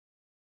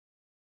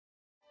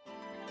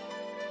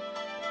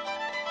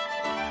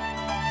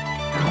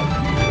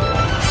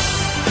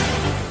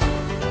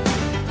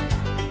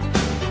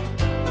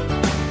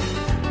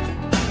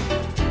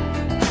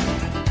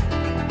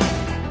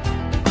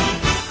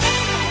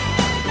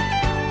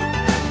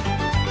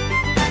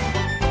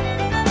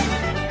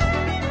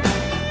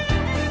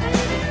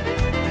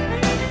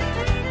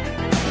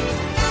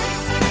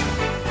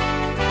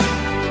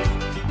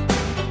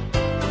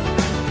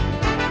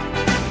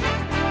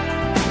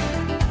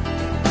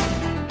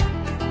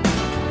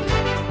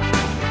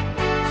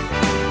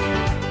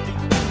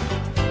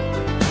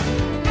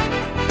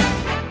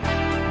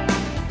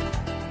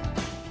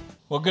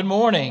Well, good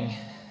morning.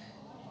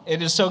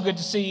 It is so good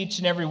to see each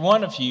and every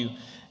one of you.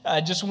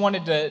 I just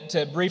wanted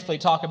to briefly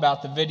talk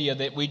about the video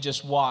that we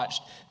just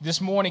watched.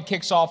 This morning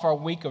kicks off our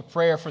week of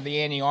prayer for the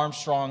Annie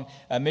Armstrong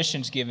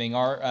missions giving.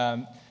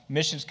 Our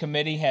missions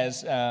committee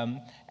has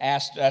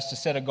asked us to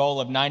set a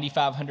goal of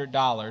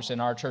 $9,500,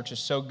 and our church is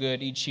so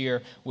good each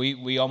year.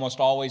 We almost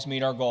always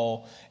meet our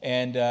goal,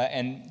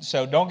 and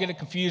so don't get it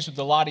confused with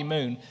the Lottie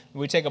Moon.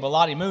 We take up a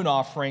Lottie Moon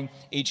offering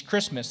each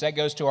Christmas. That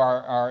goes to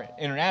our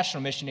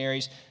international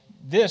missionaries.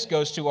 This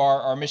goes to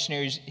our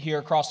missionaries here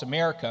across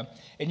America.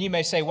 And you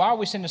may say, why are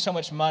we sending so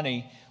much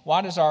money?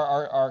 Why does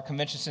our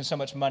convention send so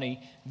much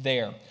money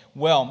there?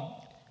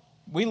 Well,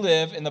 we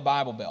live in the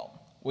Bible Belt.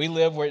 We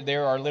live where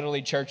there are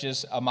literally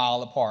churches a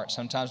mile apart,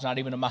 sometimes not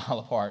even a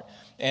mile apart.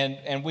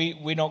 And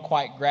we don't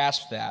quite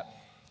grasp that.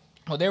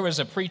 Well, there was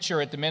a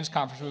preacher at the men's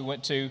conference we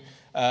went to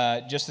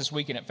just this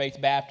weekend at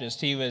Faith Baptist.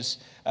 He was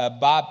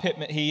Bob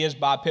Pittman. He is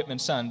Bob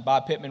Pittman's son.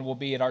 Bob Pittman will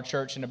be at our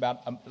church in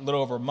about a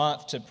little over a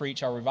month to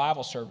preach our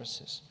revival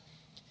services.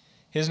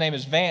 His name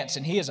is Vance,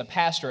 and he is a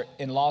pastor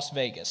in Las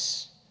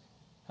Vegas.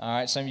 All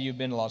right, some of you have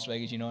been to Las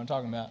Vegas. You know what I'm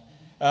talking about.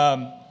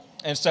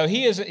 And so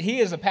he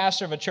is a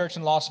pastor of a church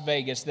in Las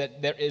Vegas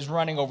that is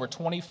running over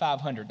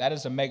 2,500. That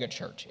is a mega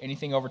church.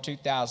 Anything over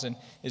 2,000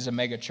 is a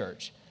mega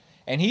church.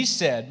 And he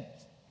said,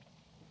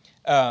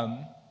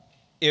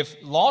 if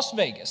Las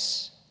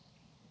Vegas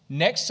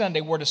next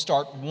Sunday were to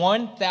start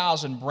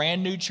 1,000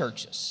 brand new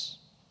churches,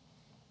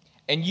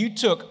 and you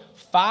took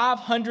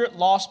 500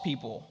 lost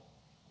people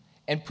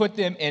and put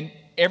them in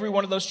every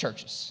one of those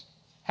churches,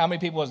 how many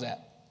people is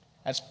that?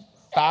 That's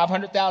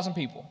 500,000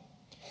 people.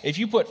 If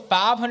you put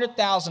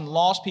 500,000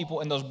 lost people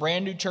in those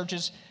brand new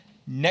churches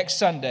next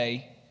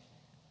Sunday,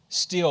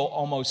 still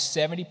almost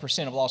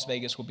 70% of Las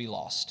Vegas will be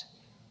lost.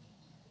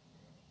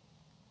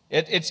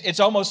 It's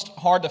almost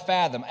hard to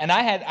fathom. And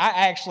I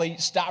actually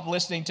stopped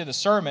listening to the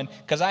sermon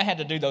because I had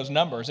to do those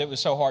numbers. It was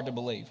so hard to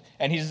believe.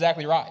 And he's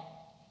exactly right.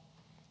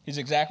 He's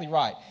exactly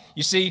right.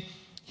 You see,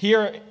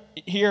 here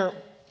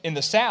in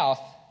the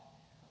South,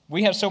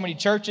 we have so many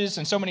churches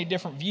and so many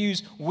different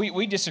views.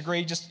 We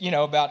disagree just,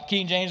 about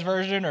King James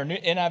Version or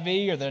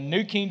NIV or the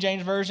New King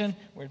James Version.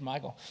 Where's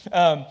Michael?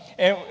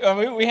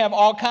 And we have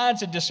all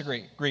kinds of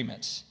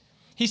disagreements.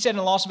 He said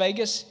in Las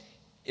Vegas,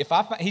 if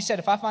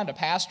I find a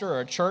pastor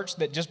or a church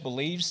that just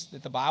believes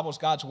that the Bible is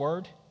God's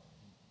word,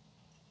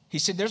 he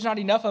said there's not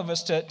enough of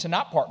us to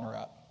not partner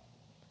up.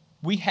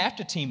 We have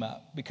to team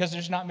up because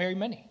there's not very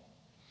many.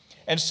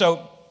 And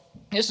so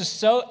this is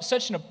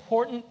such an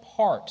important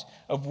part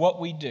of what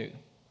we do.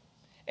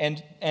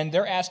 And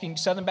they're asking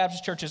Southern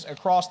Baptist churches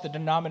across the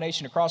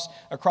denomination,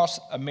 across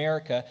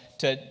America,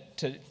 to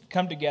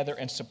come together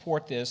and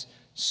support this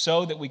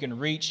so that we can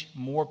reach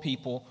more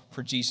people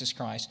for Jesus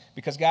Christ.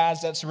 Because,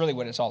 guys, that's really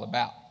what it's all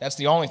about. That's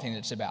the only thing that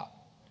it's about,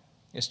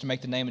 is to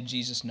make the name of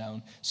Jesus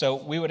known. So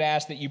we would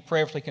ask that you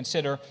prayerfully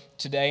consider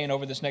today and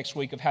over this next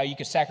week of how you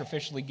could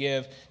sacrificially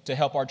give to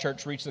help our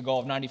church reach the goal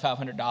of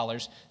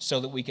 $9,500 so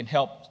that we can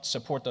help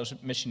support those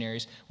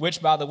missionaries,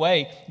 which, by the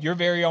way, your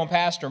very own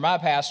pastor, my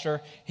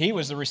pastor, he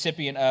was the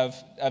recipient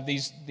of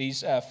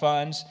these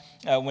funds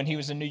when he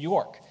was in New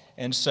York.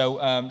 And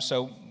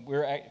so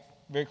we're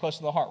very close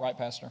to the heart, right,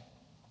 Pastor?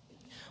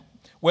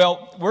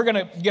 Well, we're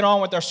going to get on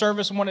with our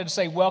service. I wanted to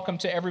say welcome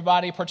to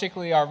everybody,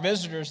 particularly our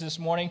visitors this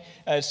morning.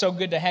 It's so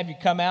good to have you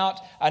come out.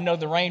 I know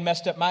the rain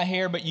messed up my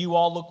hair, but you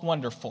all look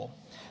wonderful.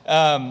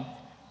 And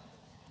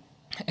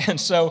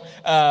so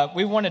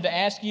we wanted to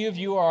ask you if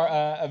you are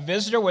a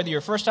visitor, whether you're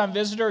a first-time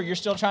visitor or you're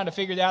still trying to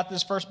figure out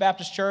this First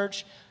Baptist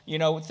Church,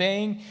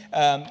 thing,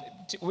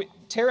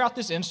 tear out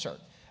this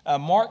insert.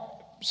 Mark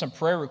some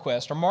prayer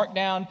requests, or mark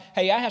down,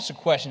 hey, I have some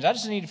questions. I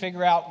just need to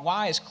figure out,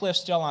 why is Cliff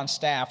still on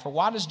staff? Or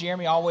why does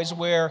Jeremy always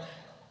wear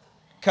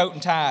coat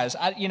and ties?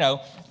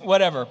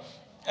 Whatever.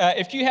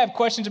 If you have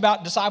questions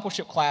about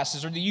discipleship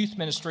classes or the youth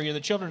ministry or the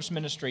children's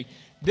ministry,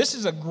 this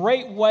is a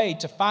great way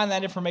to find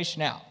that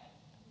information out.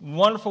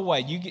 Wonderful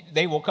way.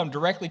 They will come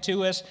directly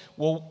to us.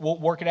 We'll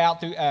work it out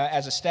through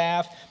as a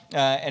staff.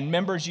 And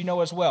members,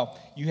 as well.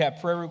 You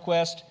have prayer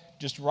requests.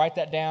 Just write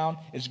that down.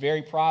 It's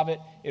very private.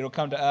 It'll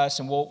come to us,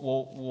 and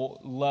we'll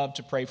love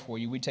to pray for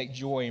you. We take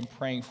joy in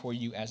praying for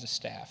you as a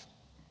staff.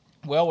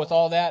 Well, with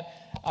all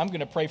that, I'm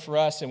going to pray for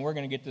us, and we're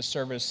going to get this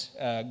service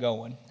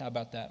going. How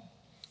about that?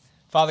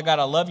 Father God,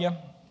 I love you.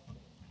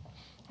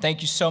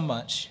 Thank you so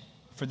much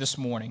for this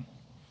morning.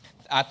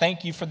 I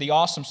thank you for the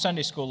awesome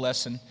Sunday school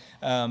lesson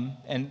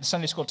and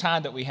Sunday school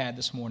time that we had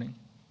this morning.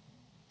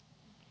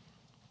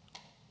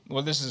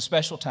 Well, this is a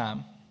special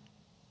time.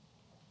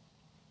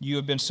 You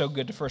have been so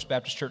good to First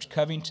Baptist Church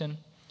Covington.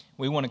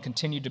 We want to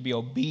continue to be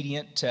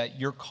obedient to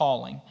your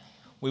calling.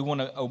 We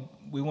want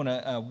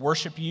to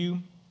worship you.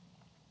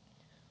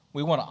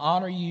 We want to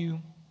honor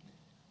you.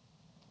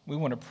 We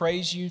want to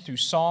praise you through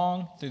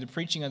song, through the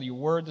preaching of your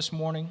word this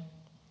morning.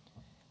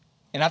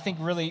 And I think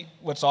really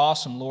what's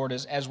awesome, Lord,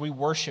 is as we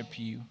worship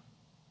you,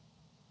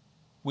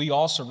 we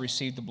also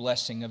receive the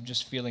blessing of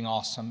just feeling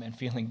awesome and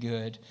feeling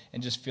good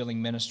and just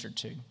feeling ministered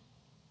to.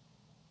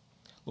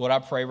 Lord, I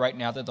pray right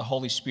now that the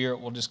Holy Spirit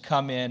will just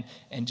come in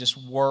and just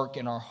work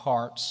in our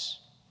hearts,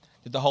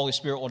 that the Holy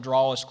Spirit will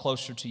draw us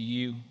closer to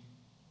you. It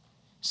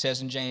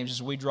says in James,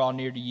 as we draw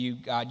near to you,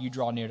 God, you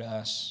draw near to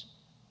us.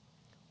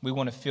 We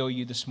want to feel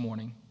you this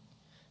morning.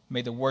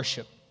 May the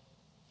worship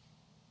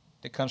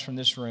that comes from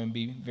this room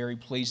be very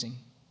pleasing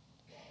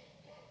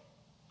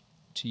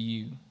to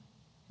you.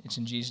 It's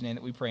in Jesus' name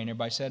that we pray. And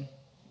everybody said,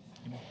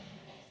 amen.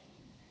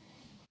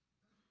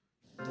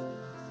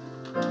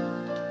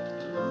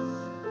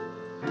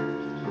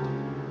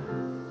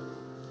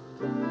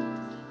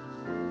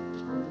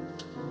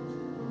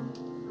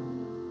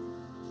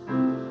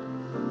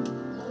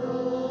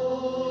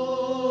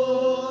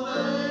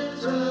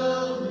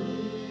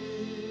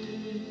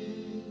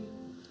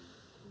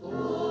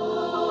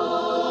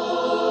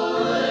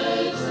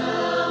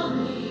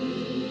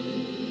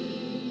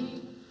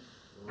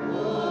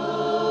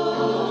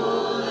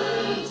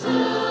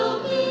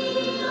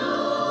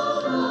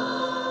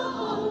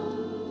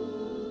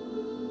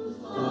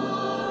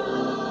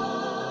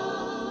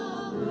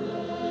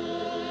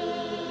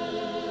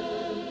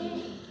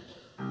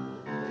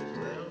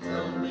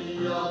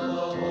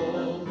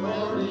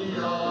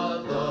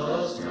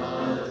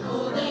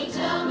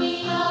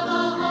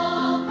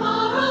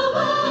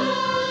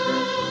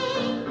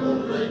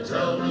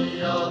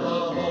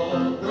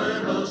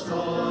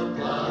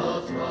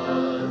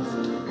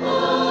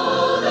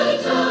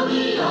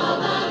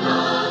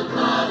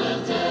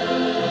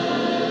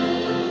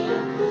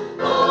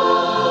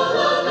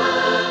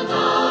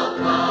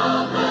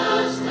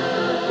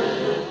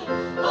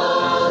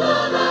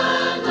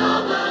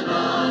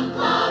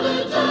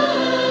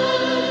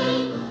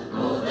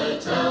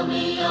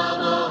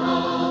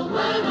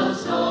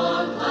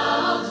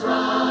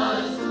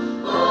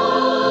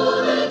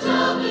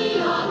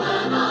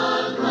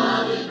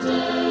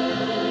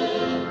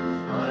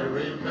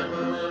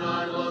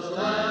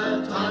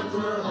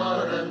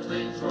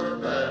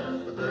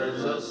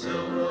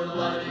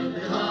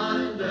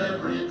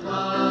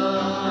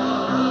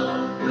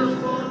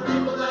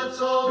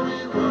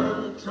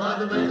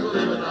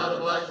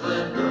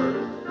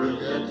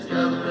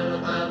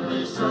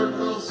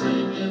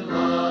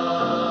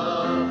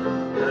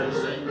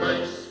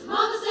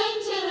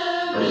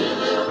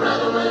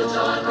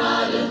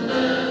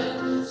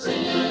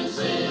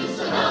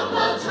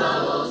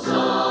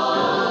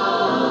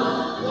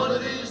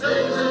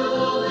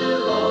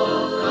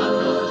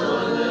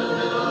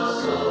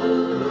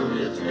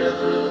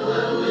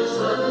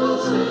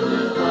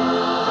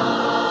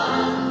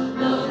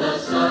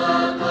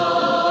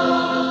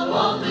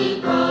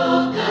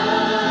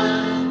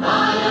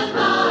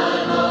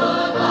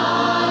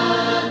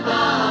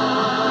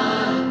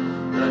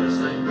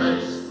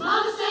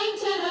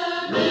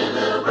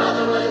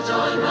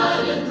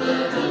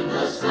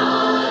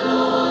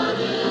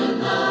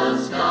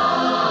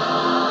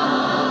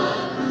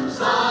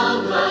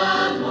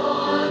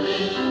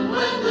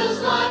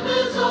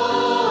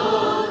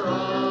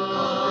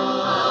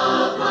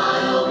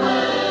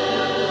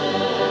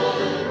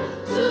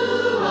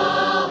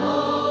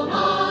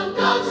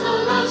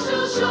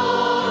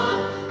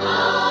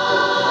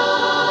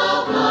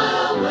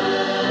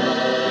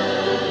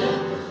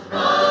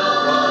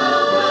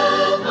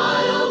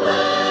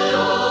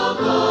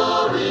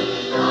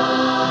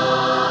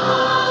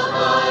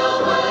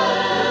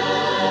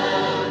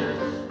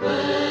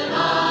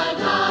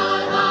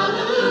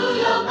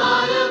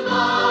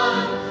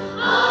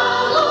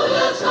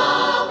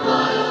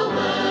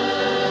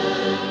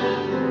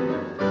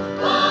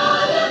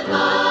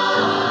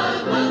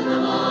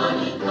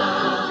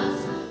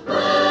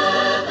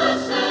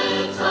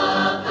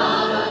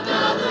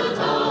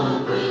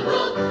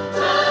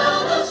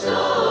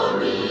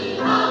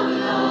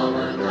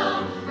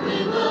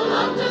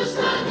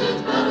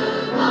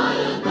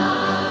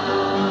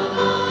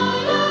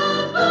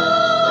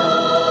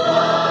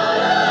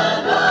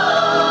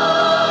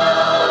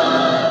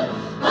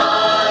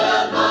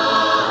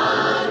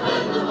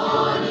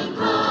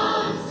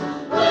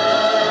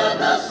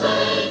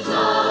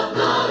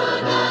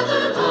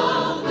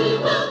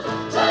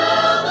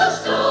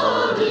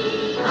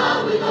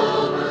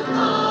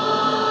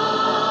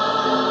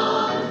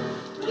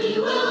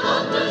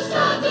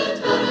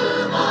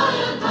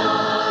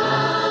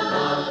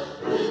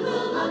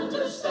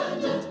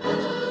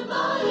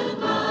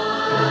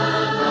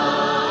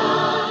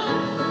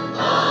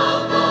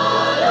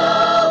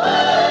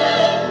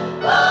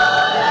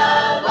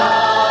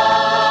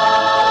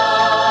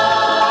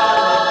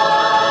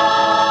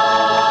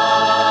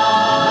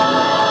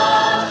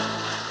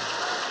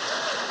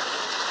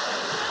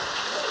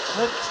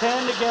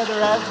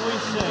 together as we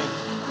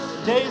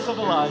sing Days of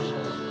Elijah.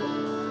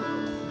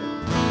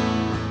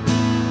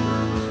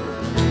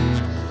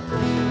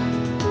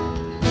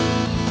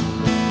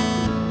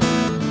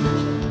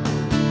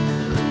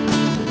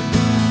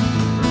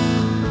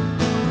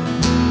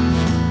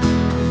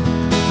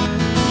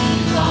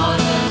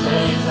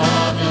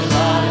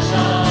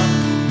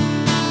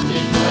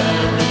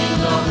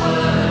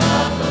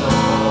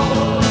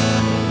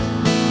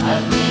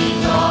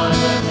 These are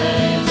the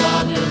days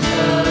of your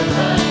service.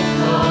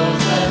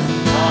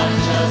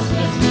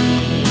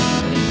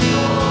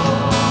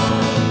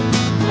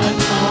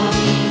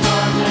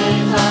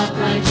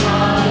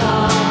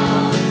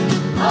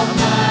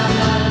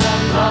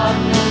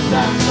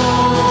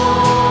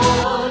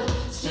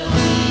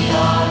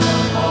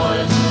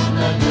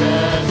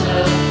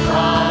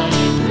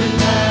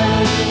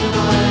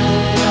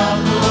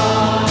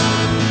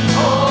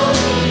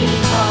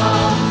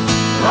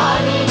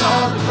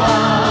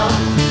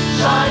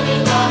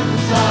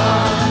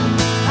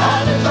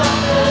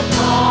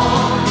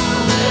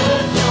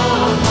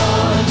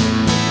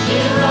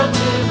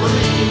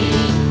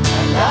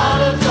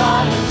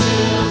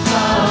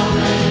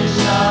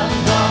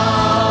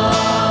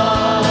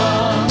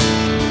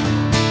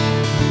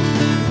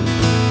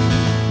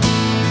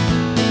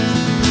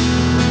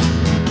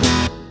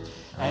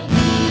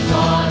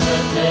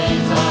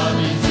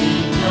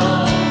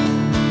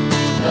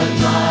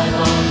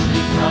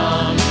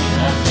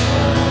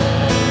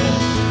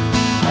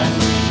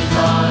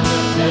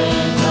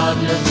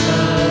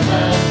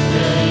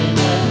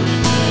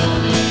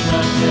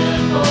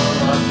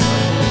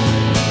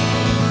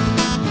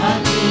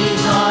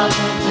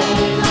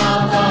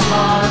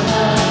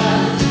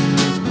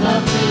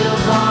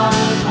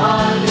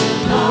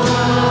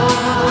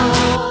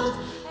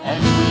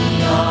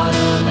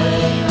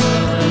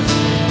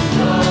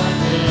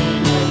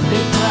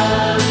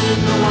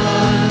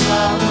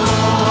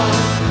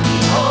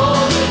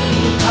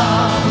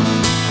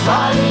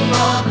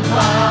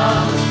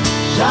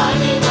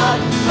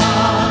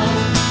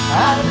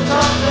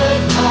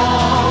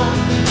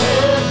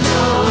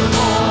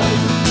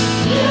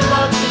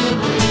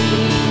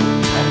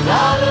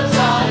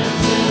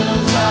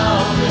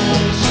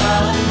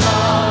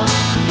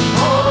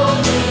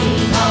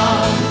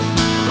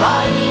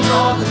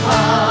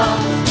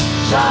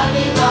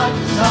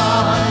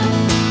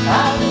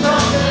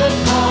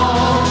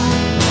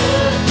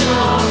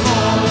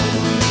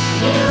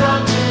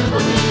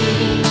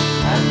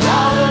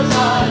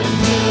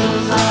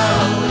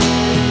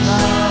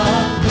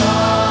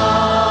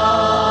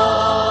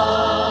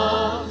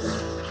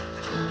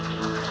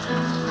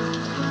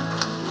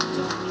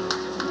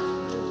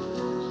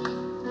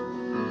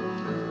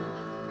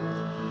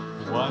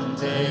 One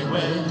day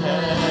when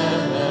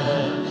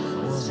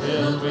heaven was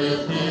filled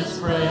with his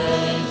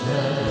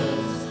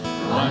praises,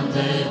 one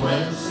day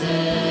when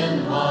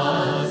sin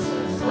was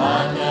as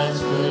black as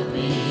could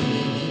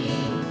be,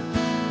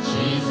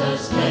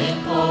 Jesus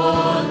came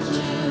forth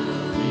to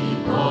be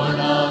born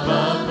of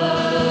a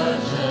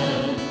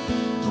virgin,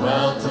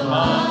 dwelt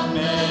among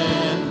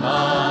men,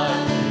 my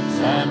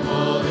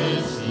example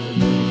is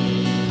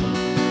he.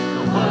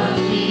 The Word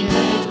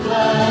became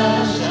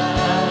flesh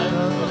and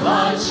the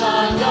light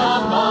shined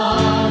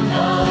among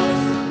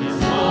us, his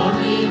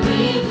glory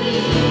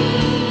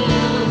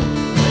revealed.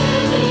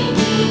 Living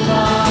he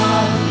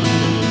loved me,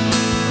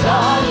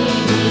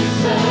 dying he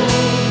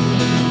saved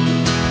me,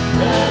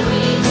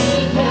 buried he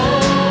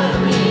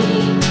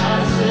carried my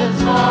sins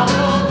far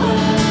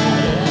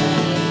away,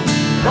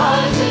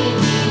 rising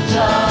he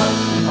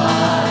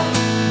justified,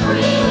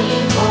 freely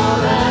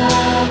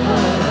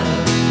forever.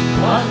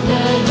 One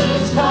day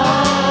he's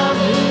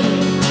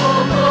coming,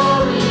 oh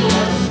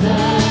glorious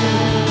day,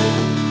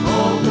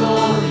 oh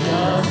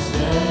glorious day.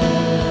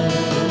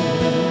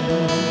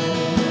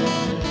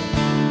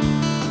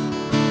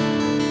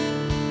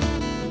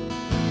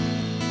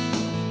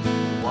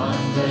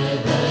 One day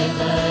they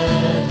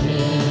led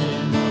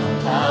him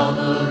on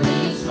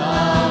Calvary's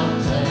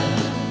mountain,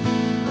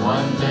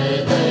 one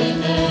day they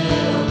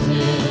nailed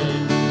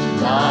him to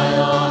die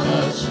on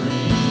a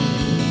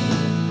tree,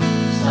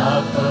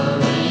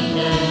 suffering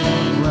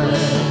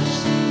anguish,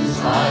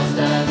 despised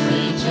and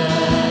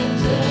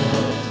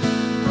rejected,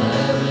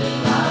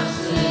 bearing our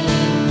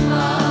sins,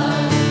 my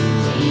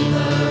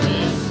Redeemer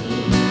is he.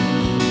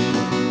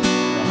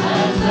 The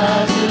hands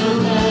that heal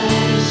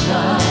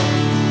nations,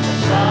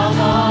 as found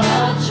on a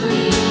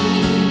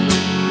tree,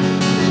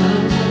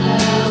 took the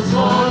nails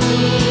for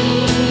me,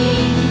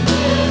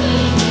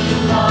 living he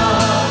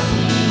loved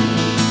me,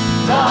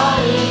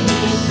 dying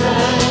he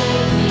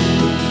saved me,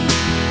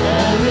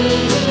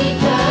 buried he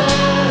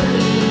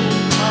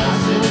carried my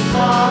sins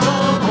far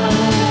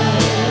away,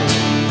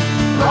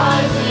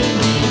 rising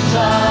he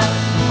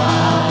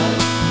justified,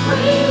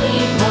 freely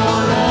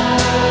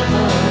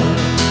forever.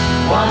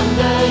 One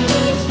day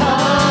he's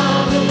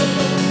coming,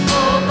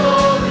 oh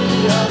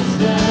glorious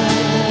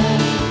day,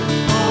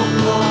 oh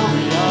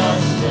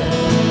glorious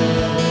day.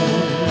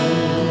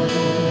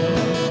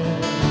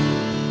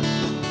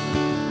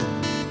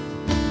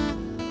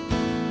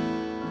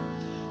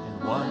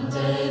 And one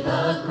day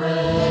the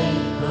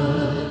grave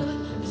could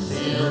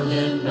conceal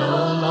him no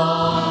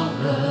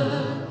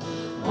longer,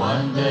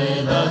 one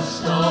day the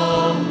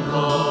stone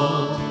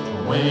rolled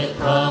away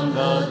from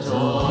the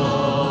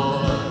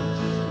door.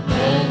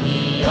 Then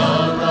he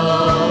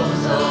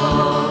arose,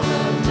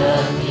 over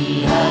death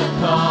he had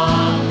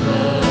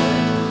conquered,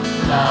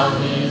 now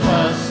he's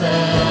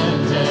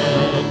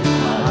ascended,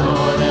 my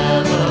Lord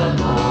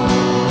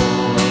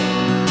evermore.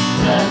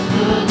 Death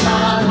could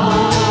not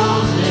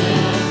hold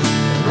him,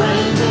 the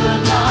grave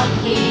could not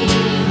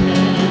keep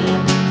him,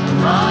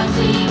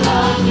 rising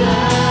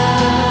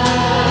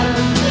again,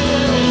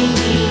 living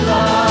he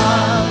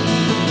loves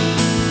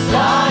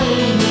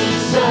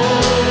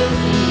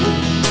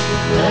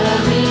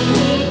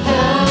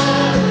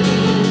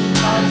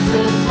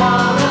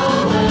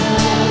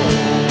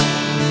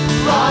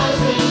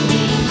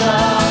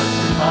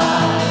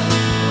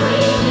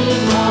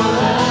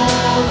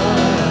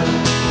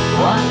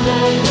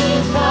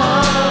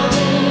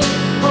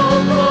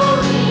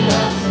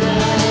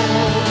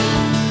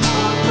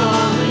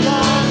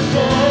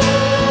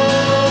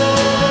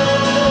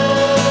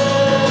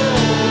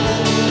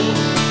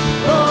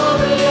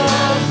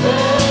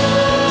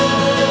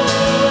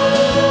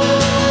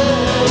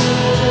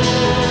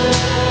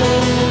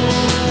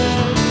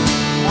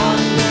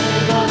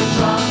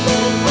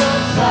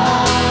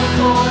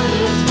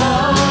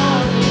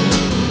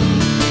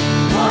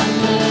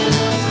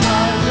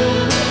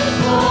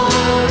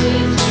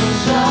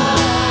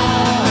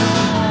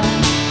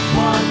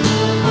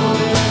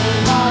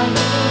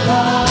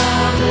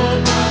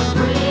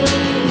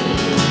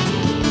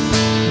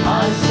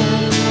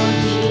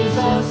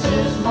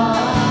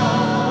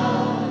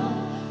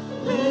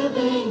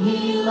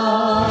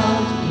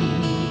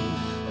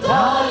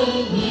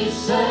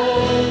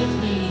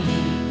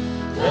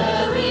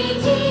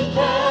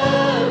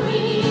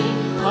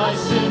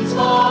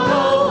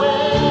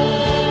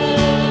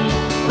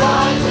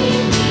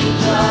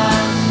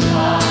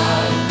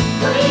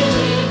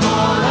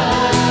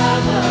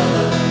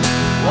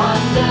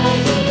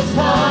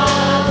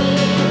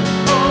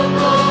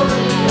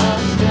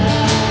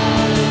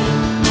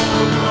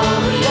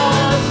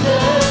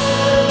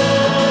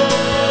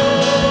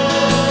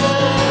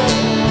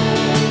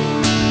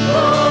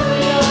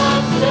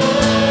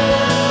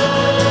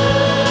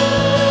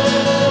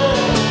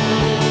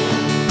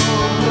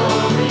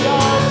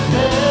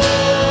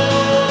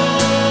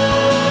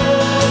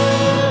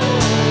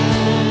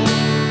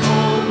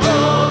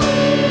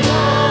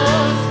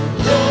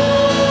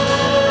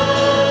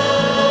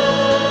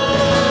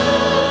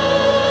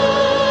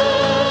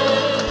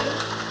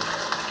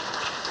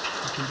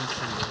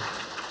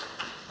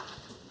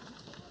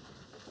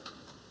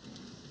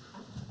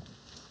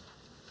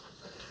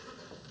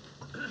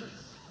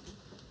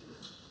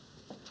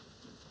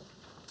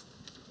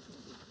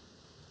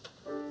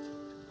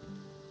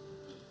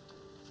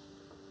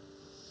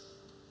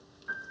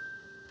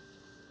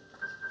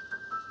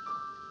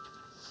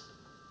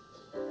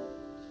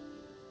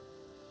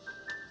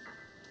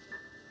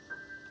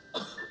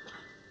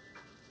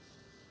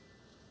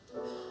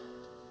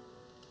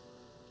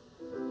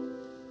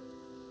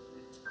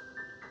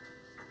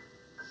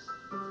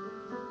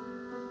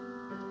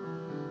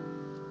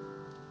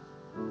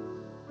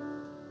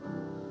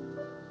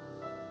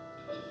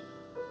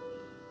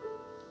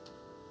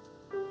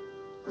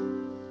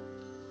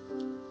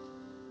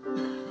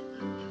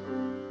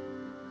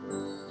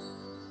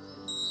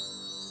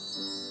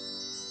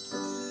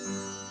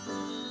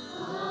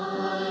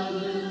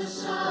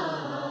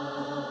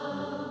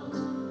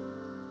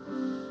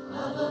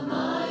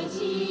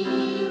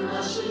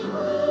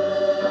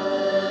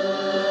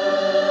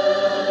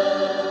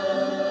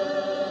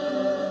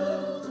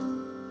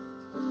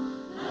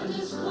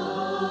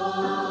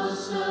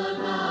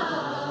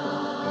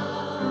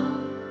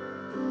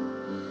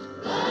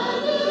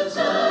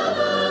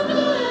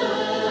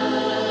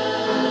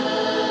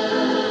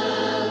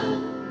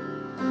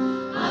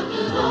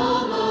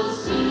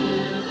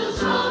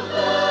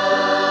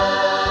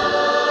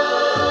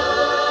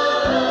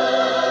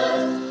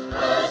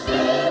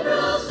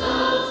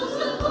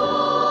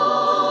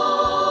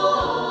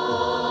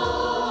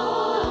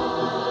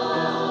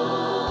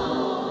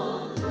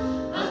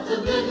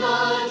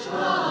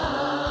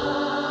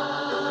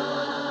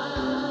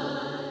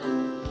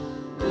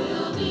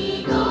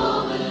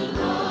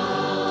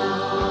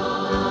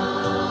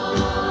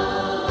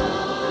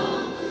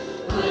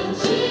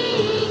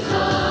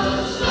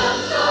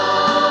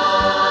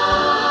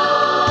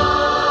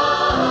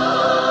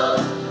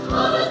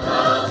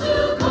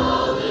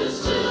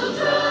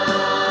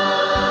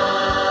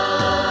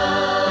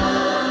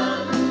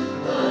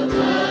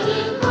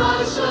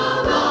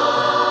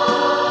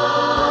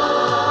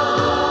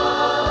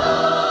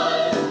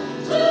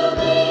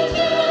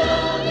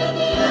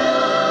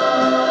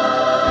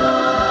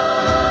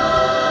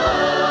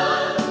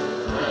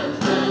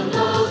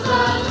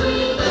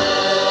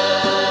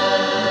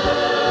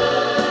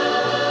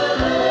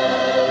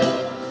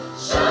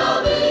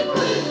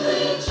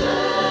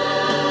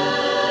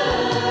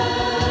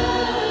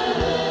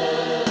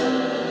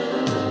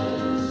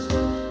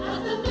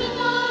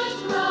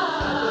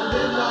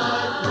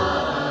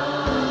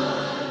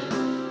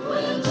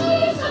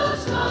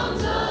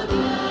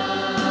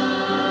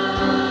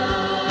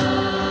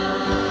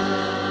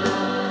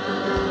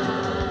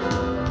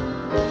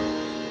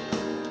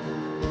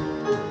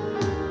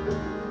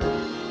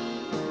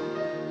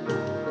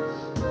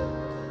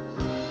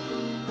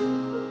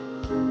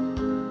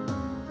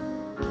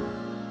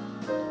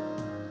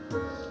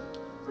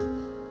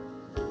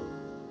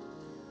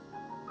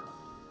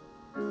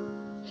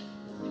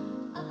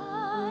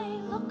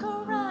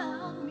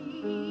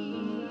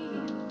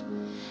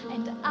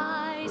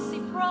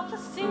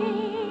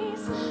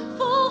prophecies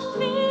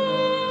fulfilled,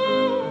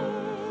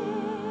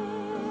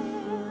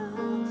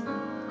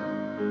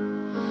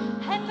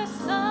 and the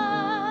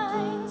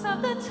signs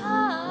of the times,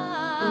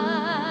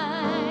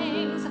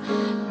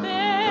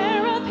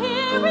 they're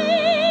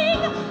appearing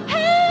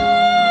everywhere.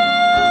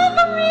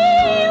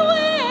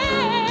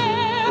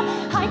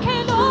 I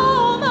can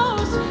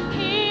almost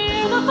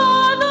hear the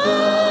Father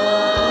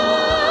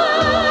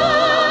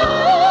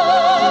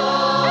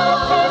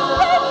as He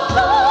says,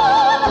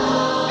 "Son,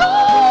 go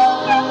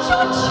get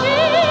your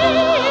children."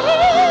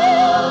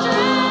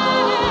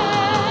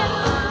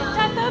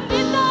 And at the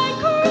midnight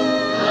cry,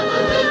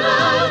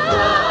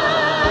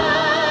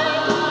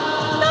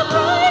 the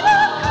bride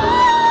of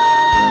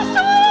Christ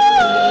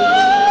will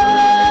rise.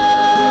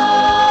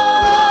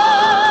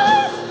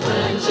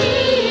 When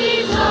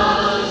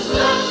Jesus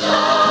steps out,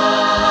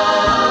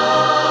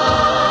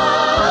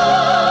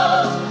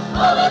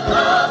 all the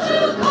crowds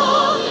who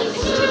call His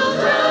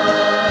children,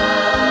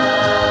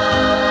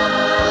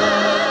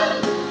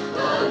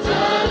 the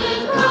dead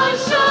in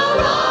Christ shall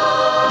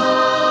rise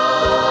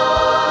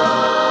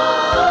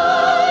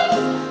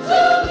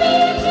to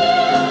meet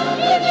Him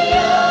in the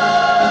air.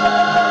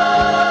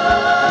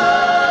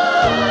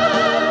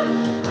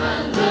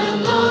 And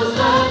then those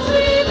that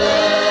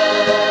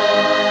remain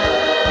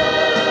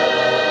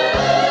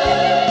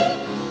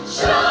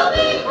shall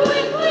be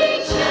quickly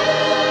changed.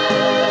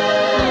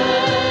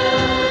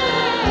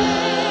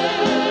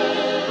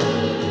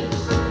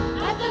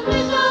 At the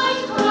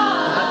midnight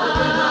cry,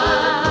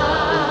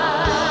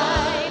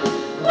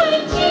 when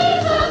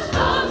Jesus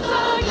comes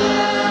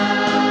again.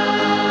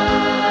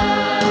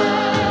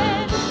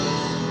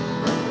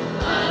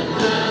 And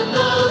then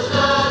those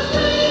that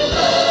remain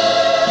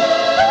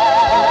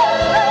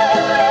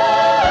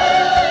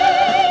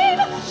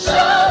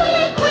shall be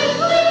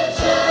quickly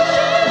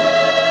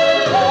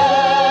changed.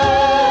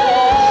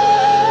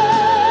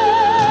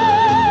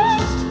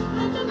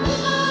 At the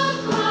midnight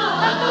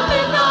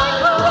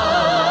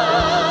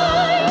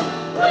cry,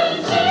 when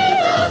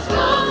Jesus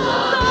comes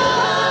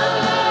again.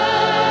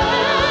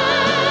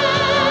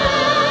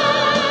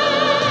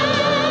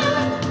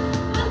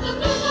 At the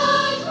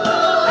midnight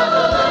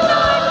cry,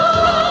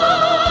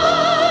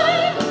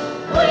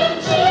 when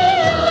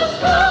Jesus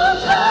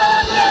comes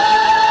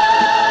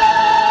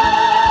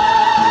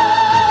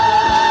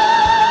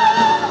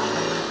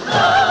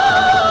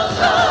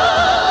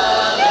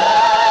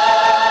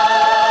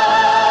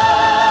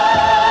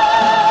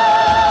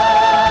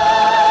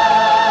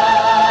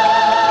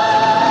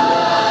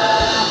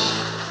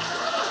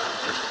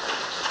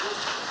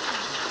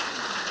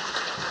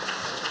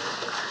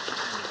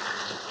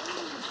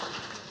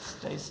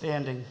Stay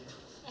standing.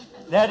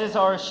 That is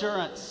our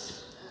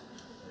assurance.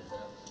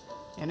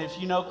 And if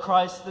you know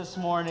Christ this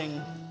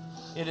morning,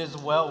 it is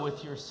well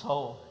with your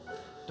soul.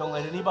 Don't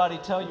let anybody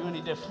tell you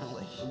any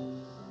differently.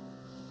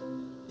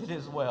 It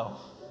is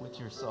well with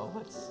your soul.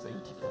 Let's sing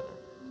together.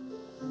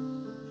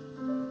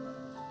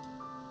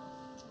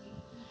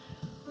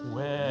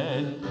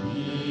 When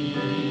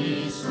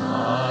peace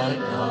like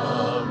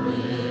a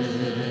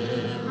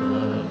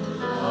river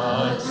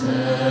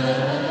attendeth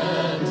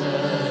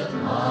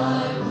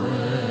my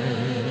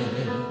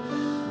way,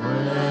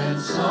 when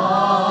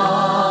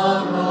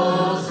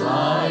sorrows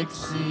like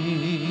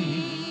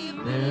sea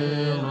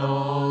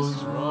billows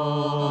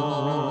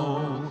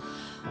roll,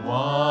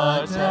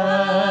 whatever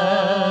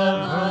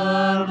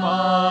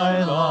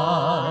my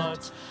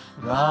lot,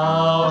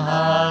 Thou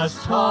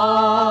hast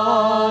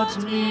taught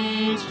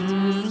me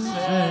to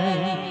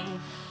say,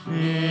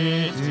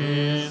 it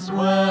is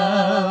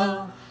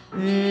well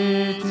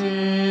with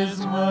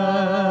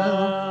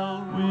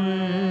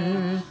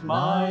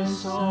my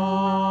soul.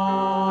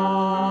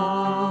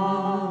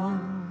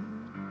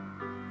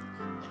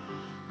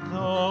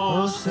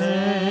 Though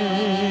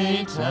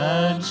Satan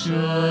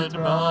should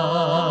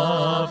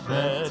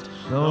buffet,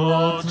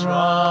 though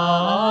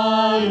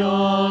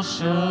trial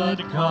should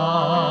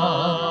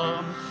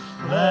come,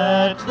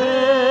 let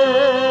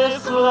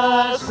this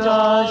blessed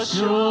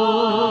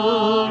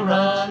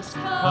assurance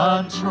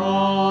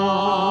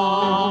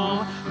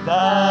control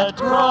that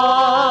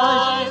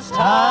Christ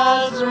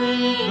has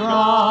regarded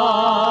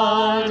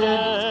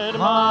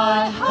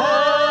my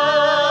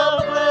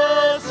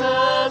helpless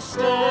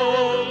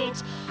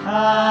estate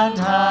and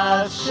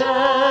hath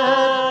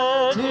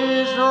shed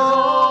His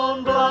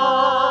own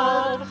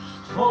blood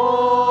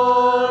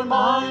for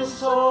my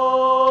soul.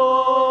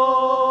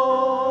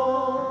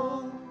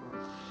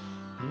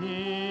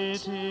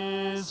 It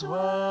is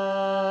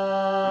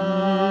well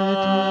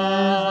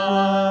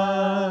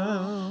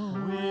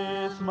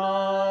with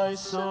my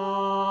soul.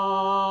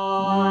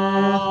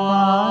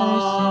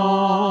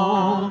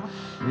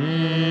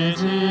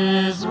 It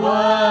is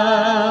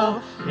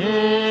well.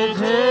 It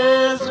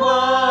is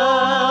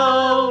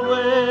well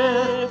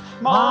with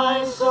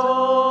my soul.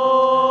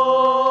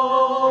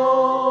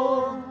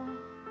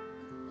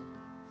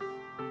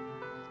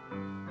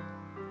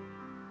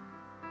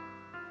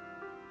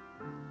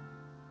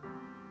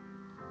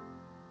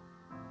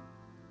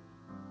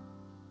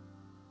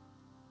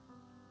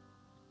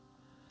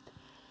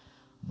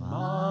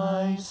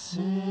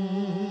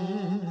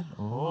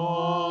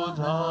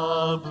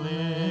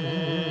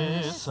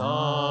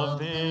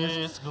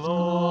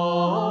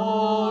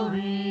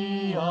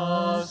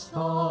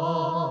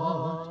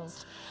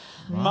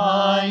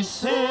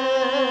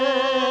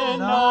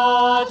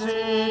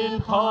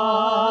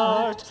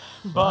 heart,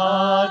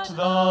 but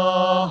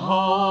the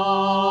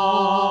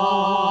whole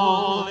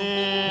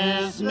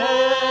is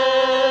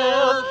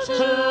nailed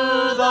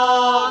to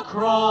the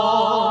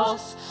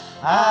cross,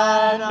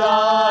 and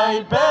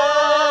I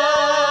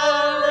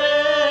bear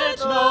it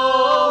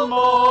no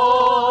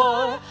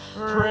more.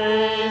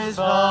 Praise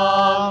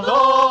the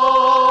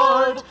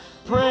Lord,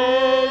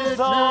 praise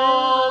the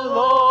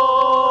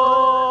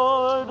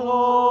Lord,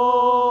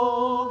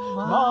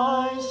 oh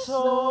my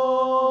soul.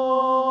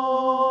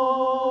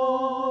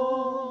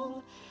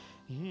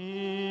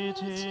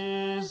 It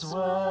is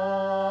well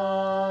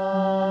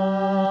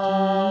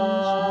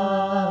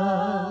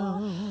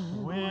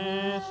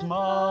with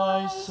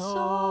my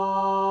soul.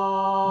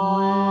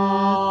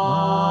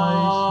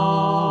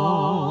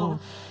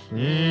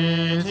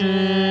 It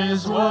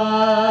is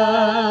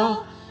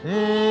well.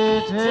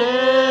 It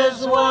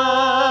is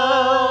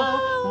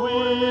well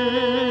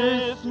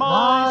with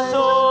my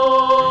soul.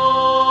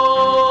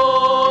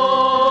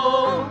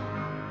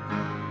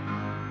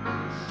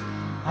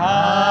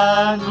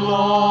 And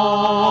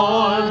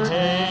Lord,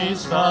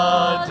 taste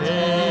the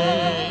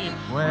day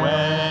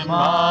when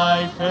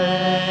my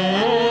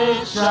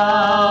faith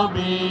shall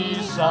be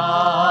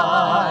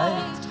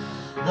sight.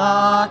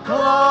 The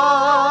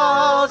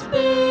clouds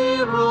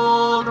be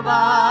rolled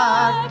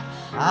back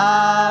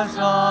as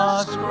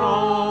a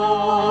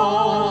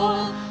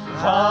scroll.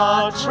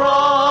 The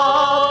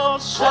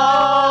trump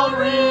shall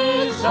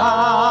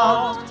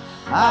resound,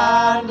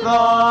 and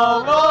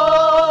the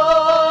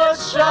Lord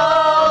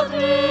shall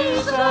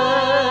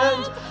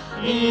descend.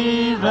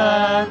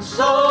 Even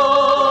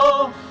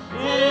so,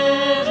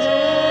 it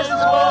is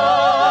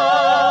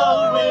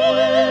well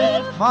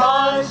with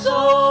my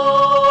soul.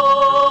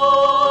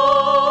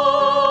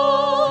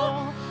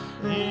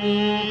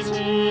 It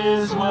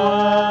is well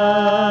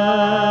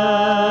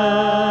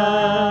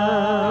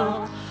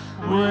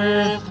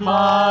with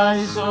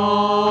my soul.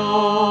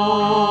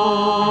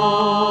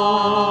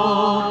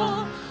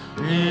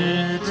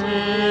 It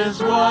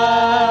is well.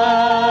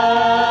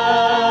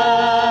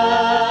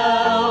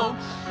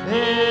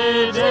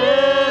 It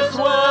is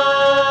well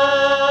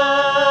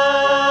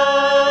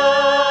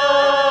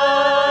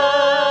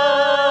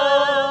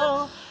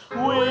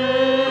with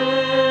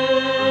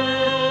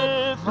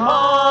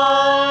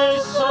my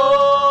soul.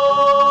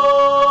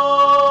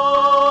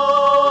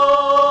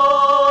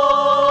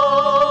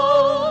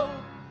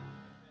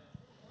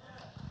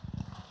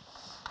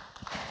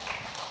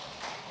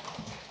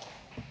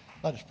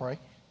 Let us pray.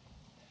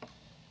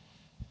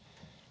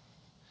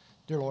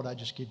 Dear Lord, I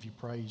just give you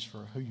praise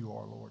for who you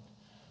are, Lord.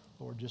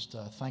 Lord, just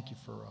thank you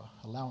for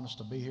allowing us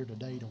to be here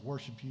today to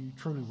worship you.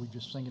 Truly, we're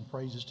just singing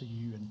praises to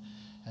you,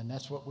 and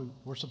that's what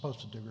we're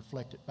supposed to do,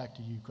 reflect it back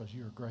to you, because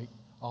you're great,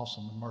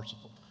 awesome, and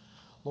merciful.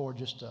 Lord,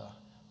 just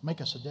make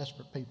us a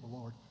desperate people,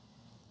 Lord.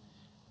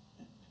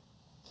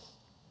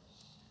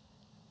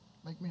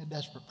 Make me a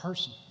desperate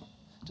person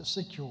to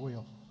seek your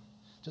will,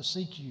 to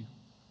seek you.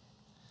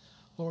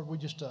 Lord, we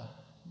just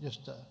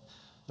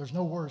there's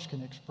no words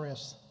can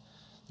express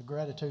the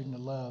gratitude and the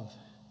love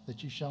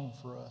that you've shown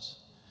for us.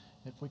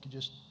 If we could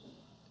just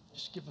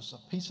give us a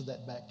piece of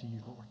that back to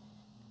you, Lord.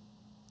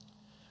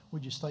 We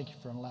just thank you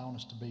for allowing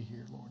us to be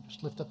here, Lord.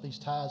 Just lift up these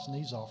tithes and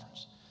these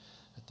offerings,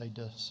 that they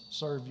just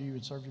serve you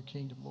and serve your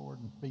kingdom, Lord,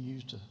 and be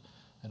used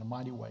in a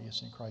mighty way.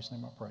 It's in Christ's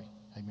name I pray.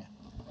 Amen.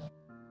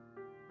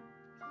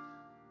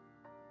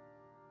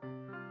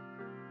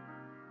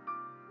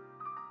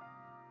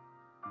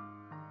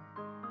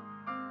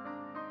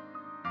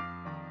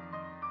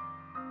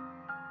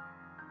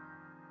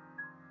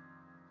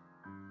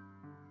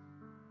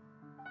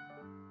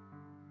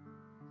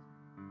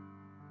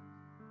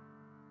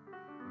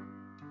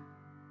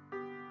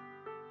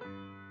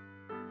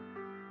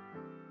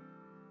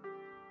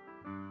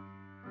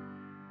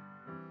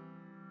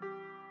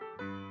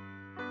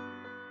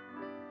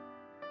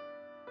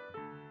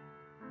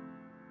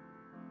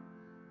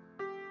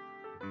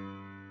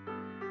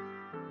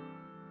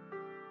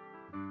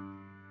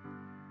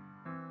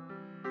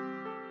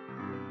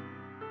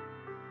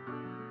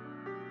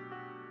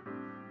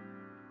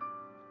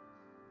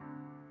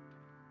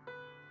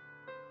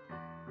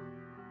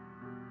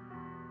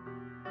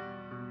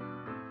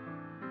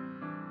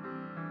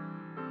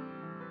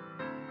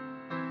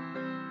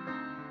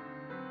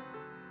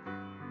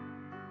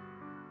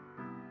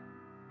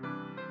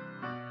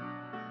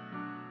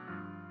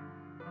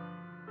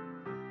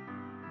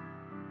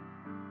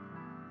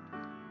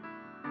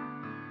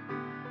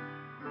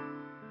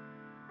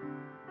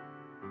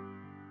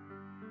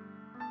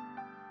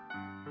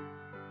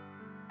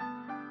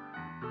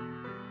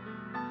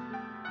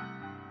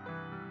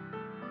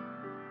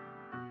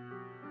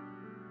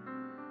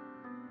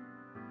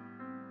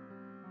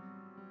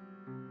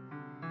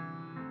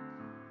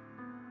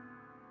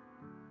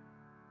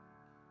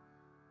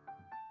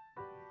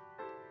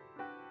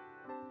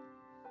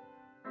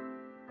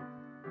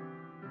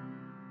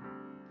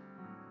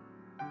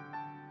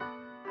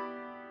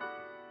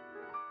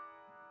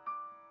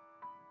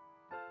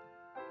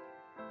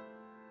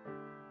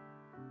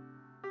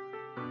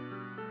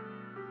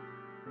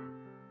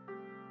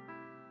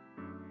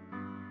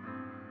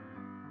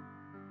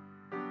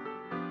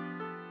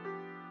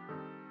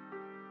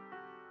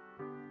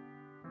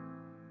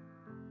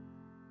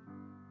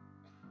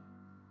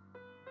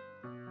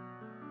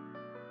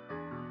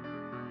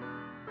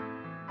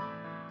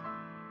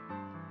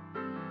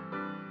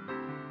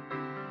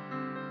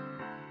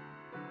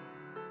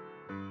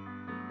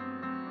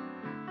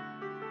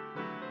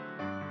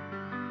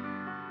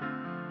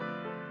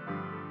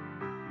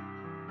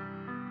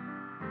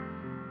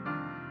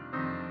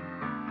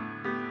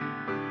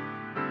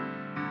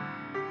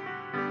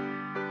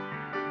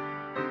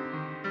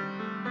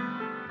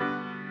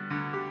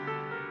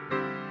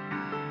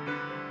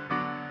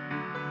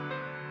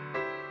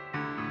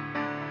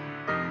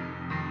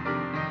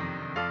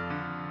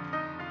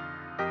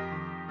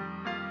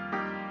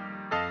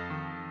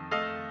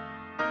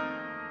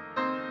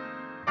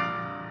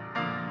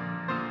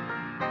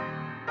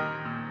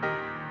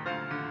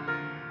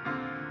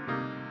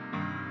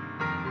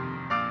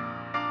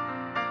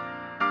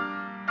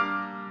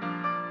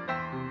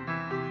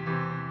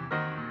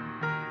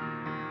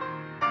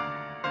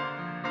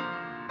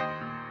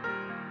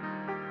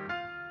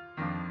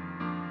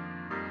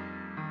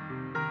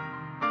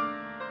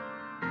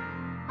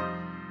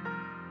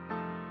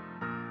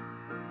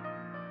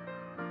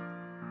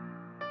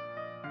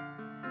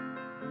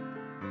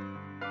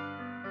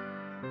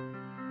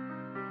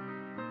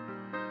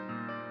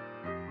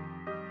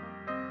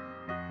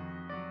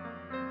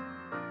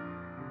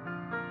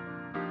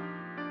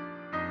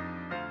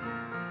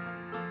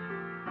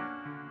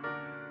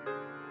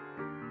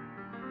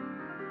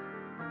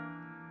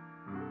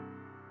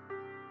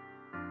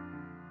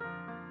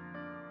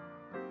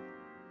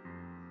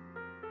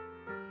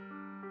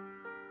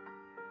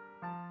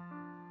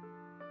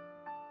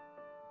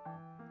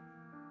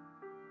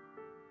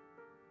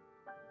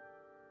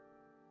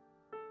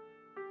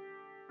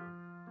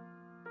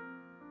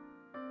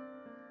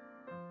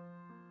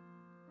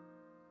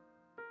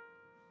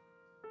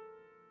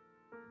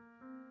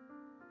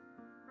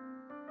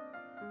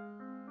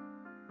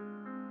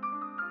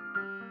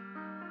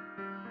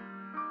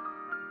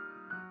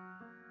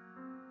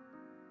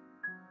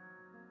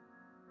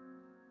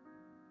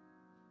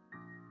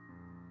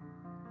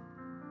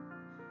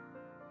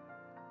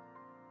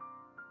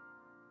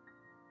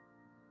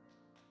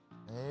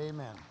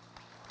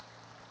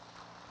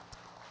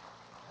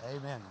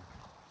 Amen.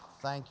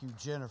 Thank you,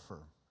 Jennifer.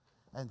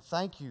 And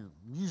thank you,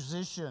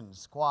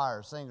 musicians,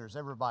 choir, singers,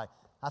 everybody.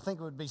 I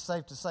think it would be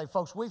safe to say,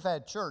 folks, we've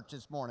had church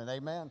this morning.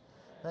 Amen.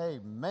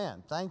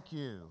 Amen. Thank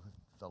you.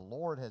 The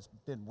Lord has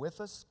been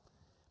with us.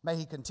 May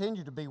He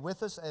continue to be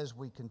with us as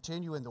we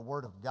continue in the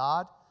Word of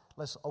God.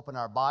 Let's open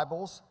our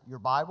Bibles. Your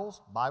Bibles.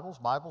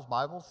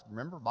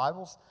 Remember,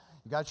 Bibles.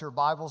 You got your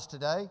Bibles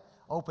today.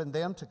 Open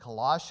them to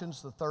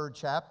Colossians, the 3rd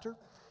chapter.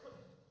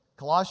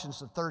 Colossians,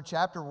 the 3rd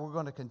chapter, we're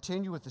going to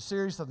continue with the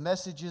series of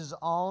messages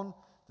on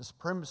the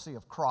supremacy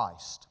of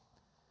Christ.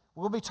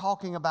 We'll be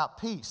talking about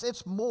peace.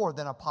 It's more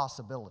than a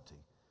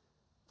possibility.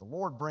 The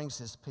Lord brings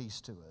His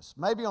peace to us.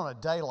 Maybe on a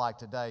day like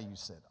today you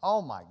said,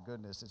 oh my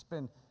goodness, it's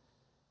been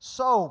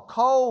so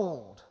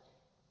cold.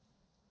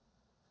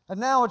 And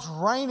now it's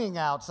raining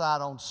outside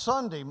on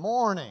Sunday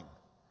morning.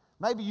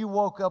 Maybe you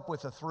woke up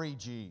with the 3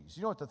 G's.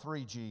 You know what the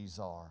 3 G's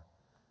are?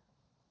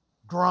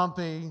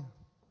 Grumpy,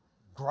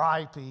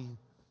 gripey,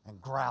 and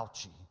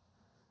grouchy.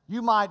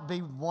 You might be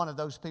one of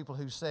those people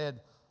who said,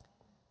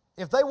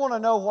 if they want to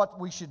know what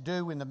we should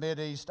do in the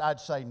Mideast, I'd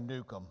say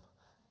nuke them.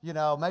 You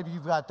know, maybe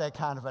you've got that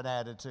kind of an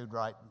attitude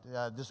right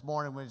this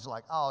morning when it's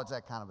like, oh, it's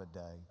that kind of a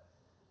day.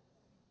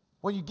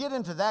 When you get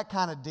into that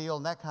kind of deal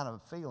and that kind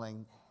of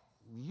feeling,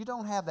 you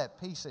don't have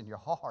that peace in your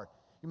heart.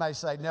 You may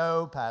say,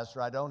 no,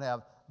 Pastor, I don't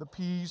have the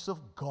peace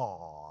of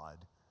God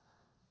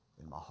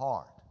in my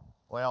heart.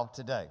 Well,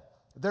 today,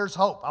 there's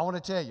hope. I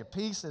want to tell you,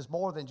 peace is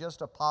more than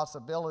just a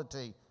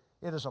possibility.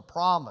 It is a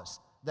promise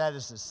that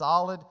is as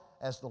solid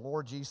as the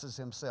Lord Jesus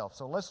Himself.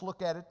 So let's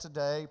look at it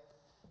today,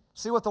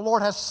 see what the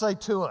Lord has to say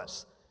to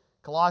us.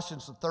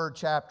 Colossians, the 3rd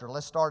chapter,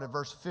 let's start at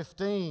verse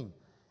 15.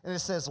 And it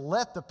says,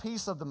 let the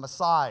peace of the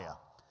Messiah.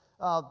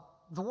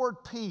 The word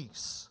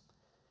peace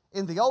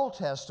in the Old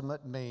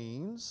Testament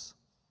means,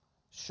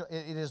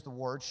 it is the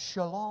word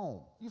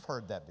shalom. You've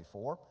heard that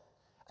before.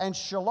 And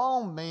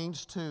shalom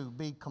means to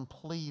be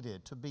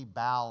completed, to be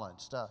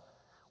balanced.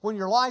 When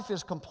your life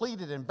is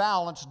completed and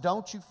balanced,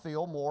 don't you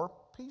feel more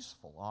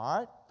peaceful, all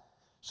right?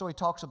 So he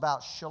talks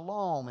about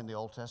shalom in the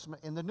Old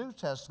Testament. In the New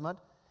Testament,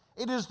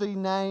 it is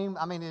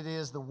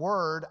the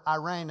word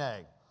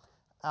irene,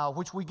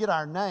 which we get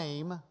our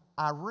name,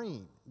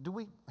 Irene. Do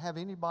we have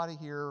anybody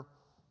here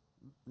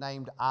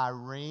named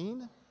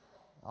Irene?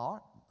 All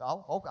right.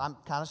 Oh, okay. I'm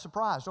kind of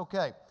surprised.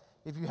 Okay.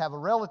 If you have a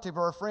relative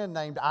or a friend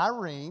named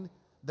Irene,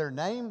 their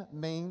name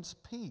means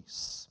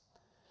peace.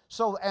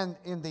 So, and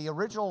in the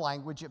original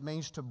language, it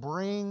means to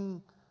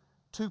bring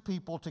two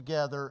people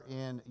together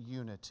in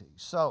unity.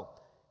 So,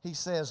 he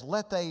says,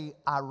 let the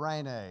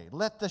irene,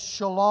 let the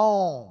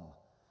shalom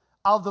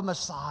of the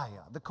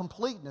Messiah, the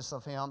completeness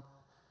of Him,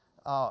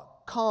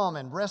 come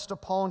and rest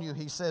upon you,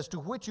 he says, to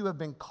which you have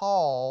been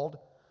called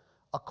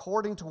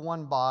according to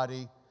one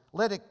body.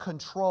 Let it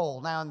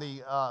control. Now,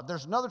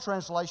 there's another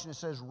translation that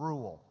says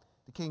rule.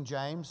 The King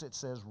James, it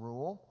says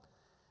rule.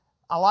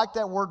 I like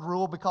that word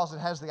rule because it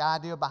has the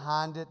idea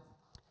behind it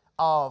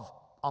of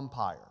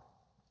umpire.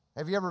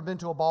 Have you ever been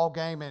to a ball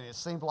game and it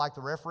seemed like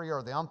the referee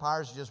or the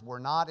umpires just were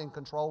not in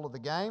control of the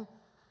game?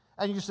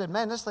 And you said,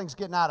 man, this thing's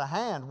getting out of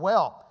hand.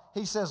 Well,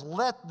 he says,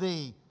 let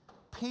the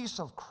peace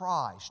of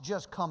Christ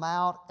just come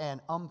out and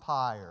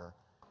umpire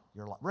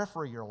your life,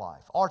 referee your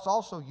life. Or it's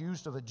also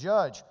used of a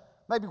judge.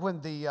 Maybe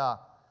when the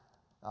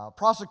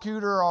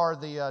prosecutor or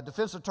the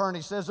defense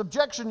attorney says,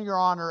 objection, Your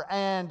Honor,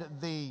 and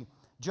the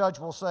judge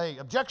will say,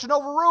 objection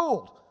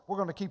overruled. We're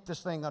going to keep this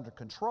thing under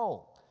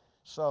control.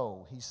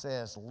 So he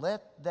says,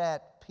 let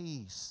that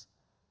peace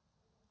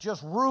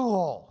just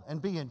rule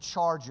and be in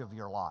charge of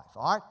your life.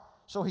 All right?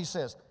 So he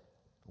says,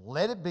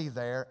 let it be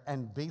there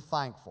and be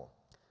thankful.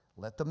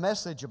 Let the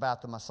message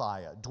about the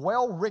Messiah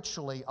dwell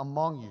richly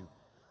among you,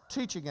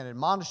 teaching and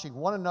admonishing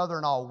one another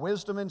in all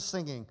wisdom and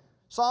singing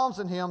psalms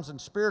and hymns and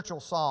spiritual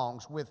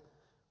songs with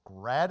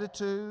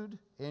gratitude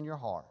in your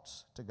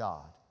hearts to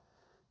God.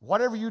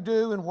 Whatever you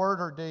do in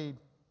word or deed,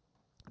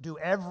 do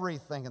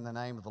everything in the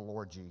name of the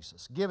Lord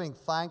Jesus, giving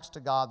thanks to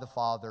God the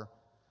Father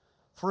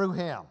through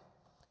Him.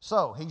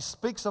 So he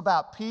speaks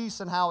about peace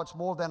and how it's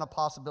more than a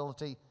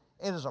possibility.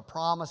 It is a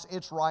promise.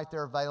 It's right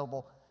there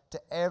available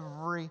to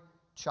every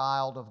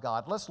child of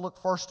God. Let's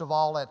look first of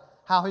all at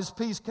how His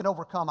peace can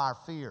overcome our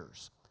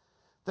fears.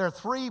 There are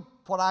 3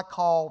 what I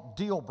call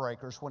deal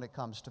breakers when it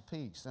comes to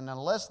peace. And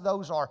unless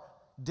those are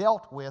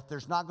dealt with,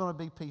 there's not going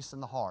to be peace in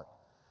the heart.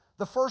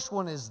 The first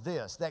one is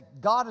this,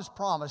 that God has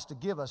promised to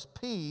give us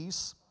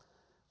peace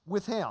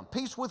with Him,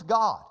 peace with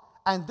God.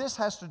 And this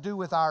has to do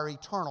with our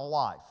eternal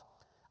life.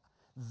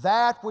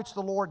 That which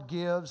the Lord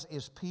gives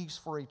is peace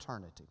for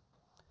eternity.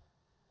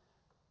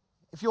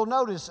 If you'll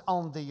notice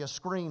on the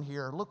screen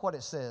here, look what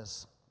it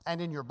says.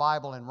 And in your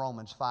Bible in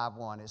Romans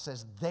 5:1, it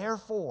says,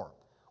 therefore,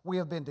 we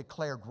have been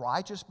declared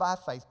righteous by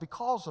faith.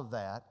 Because of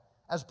that,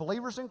 as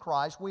believers in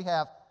Christ, we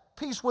have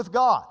peace with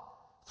God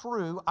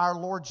through our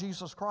Lord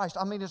Jesus Christ.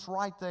 I mean, it's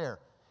right there.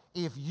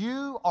 If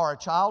you are a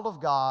child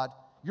of God,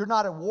 you're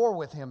not at war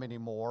with Him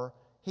anymore.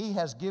 He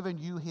has given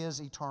you His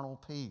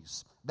eternal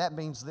peace. That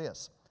means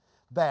this,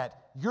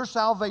 that your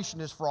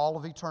salvation is for all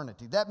of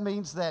eternity. That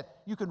means that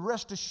you can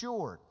rest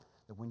assured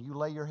that when you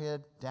lay your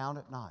head down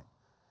at night,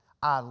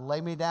 I lay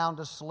me down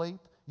to sleep.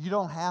 You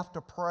don't have to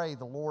pray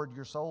the Lord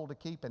your soul to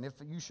keep, and if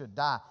you should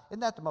die.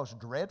 Isn't that the most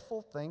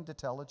dreadful thing to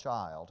tell a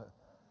child?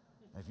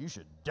 If you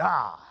should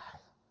die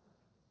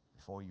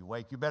before you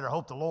wake, you better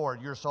hope the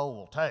Lord your soul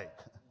will take.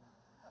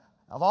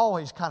 I've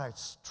always kind of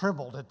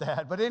trembled at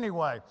that, but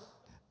anyway,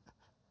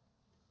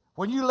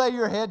 when you lay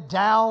your head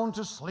down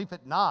to sleep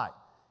at night,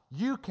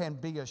 you can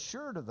be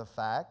assured of the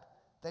fact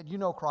that you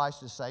know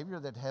Christ is Savior,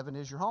 that heaven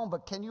is your home.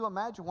 But can you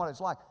imagine what it's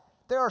like?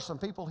 There are some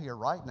people here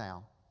right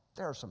now,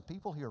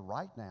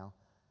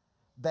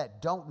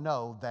 that don't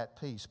know that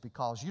peace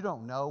because you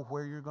don't know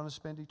where you're going to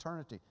spend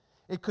eternity.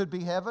 It could be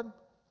heaven.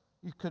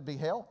 It could be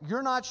hell.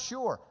 You're not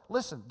sure.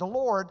 Listen, the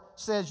Lord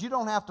says you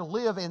don't have to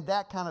live in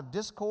that kind of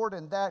discord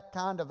and that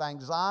kind of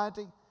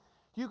anxiety.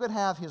 You can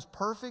have His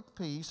perfect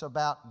peace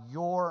about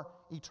your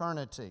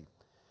eternity.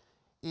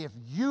 If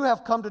you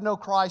have come to know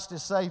Christ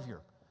as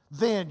Savior,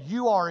 then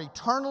you are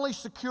eternally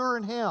secure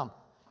in Him,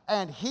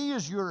 and He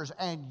is yours,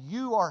 and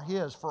you are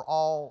His for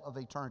all of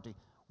eternity.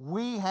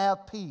 We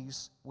have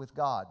peace with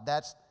God.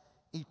 That's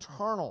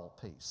eternal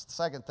peace. The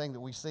second thing that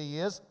we see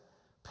is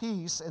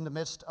peace in the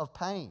midst of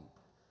pain.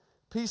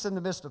 Peace in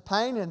the midst of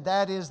pain, and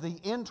that is the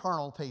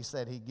internal peace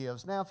that He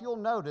gives. Now, if you'll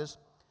notice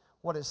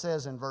what it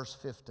says in verse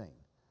 15.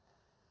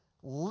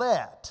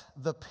 Let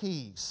the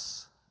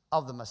peace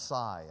of the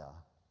Messiah,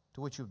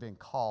 to which you've been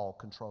called,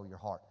 control your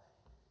heart.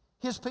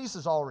 His peace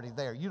is already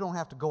there. You don't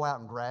have to go out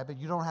and grab it.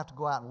 You don't have to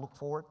go out and look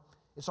for it.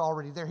 It's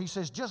already there. He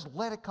says, just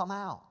let it come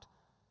out.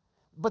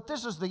 But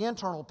this is the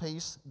internal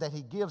peace that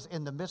He gives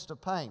in the midst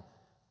of pain.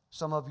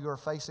 Some of you are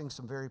facing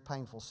some very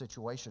painful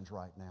situations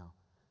right now.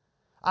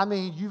 I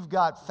mean, you've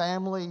got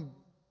family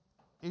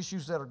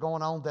issues that are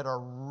going on that are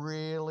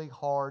really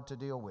hard to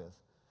deal with.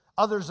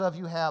 Others of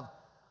you have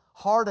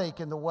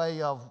heartache in the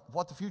way of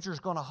what the future is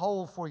going to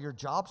hold for your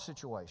job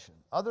situation.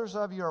 Others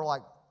of you are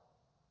like,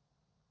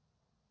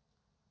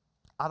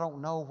 I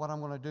don't know what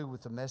I'm going to do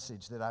with the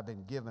message that I've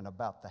been given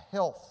about the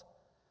health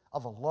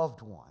of a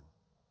loved one.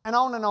 And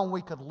on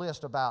we could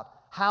list about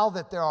how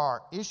that there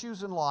are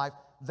issues in life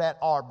that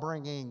are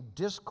bringing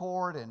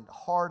discord and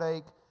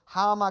heartache.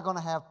 How am I going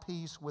to have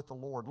peace with the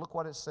Lord? Look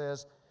what it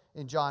says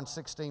in John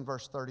 16,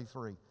 verse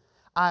 33.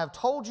 I have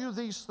told you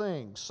these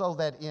things so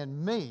that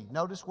in me,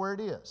 notice where it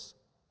is,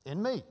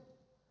 in me,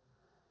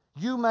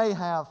 you may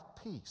have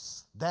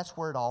peace. That's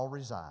where it all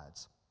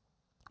resides.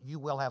 You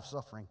will have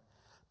suffering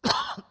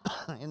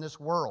in this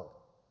world.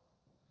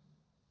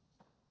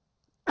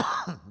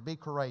 Be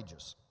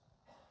courageous.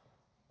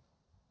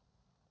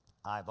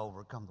 I've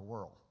overcome the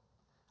world.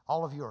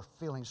 All of you are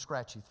feeling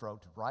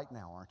scratchy-throated right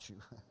now, aren't you?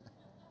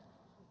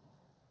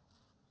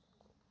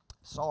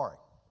 Sorry.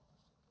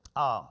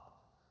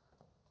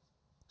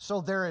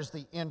 So there is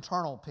the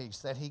internal peace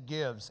that He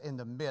gives in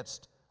the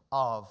midst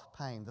of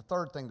pain. The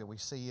third thing that we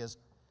see is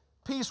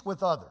peace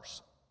with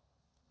others.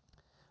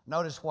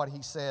 Notice what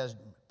he says,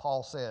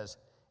 Paul says,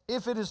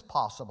 if it is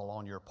possible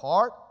on your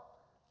part,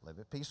 live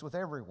at peace with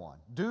everyone.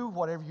 Do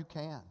whatever you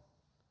can.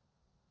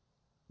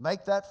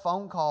 Make that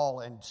phone call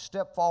and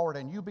step forward,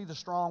 and you be the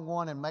strong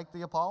one and make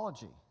the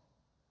apology.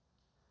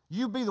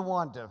 You be the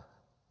one to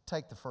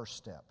take the first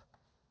step.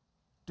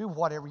 Do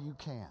whatever you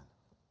can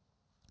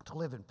to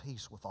live in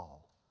peace with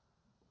all.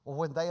 Well,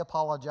 when they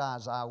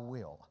apologize, I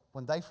will.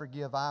 When they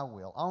forgive, I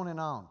will. On and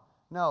on.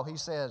 No, he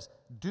says,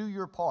 do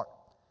your part.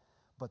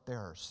 But there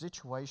are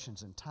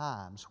situations and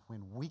times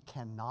when we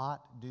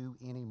cannot do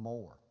any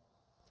more.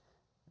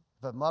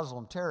 If a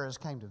Muslim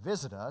terrorist came to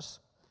visit us,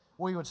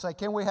 we would say,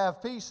 can we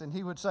have peace? And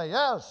he would say,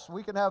 yes,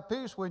 we can have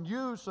peace when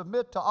you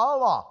submit to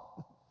Allah.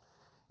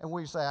 And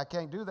we say, I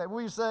can't do that.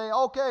 We say,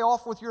 okay,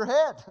 off with your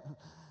head.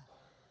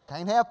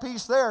 Can't have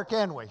peace there,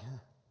 can we?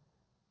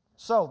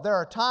 So there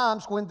are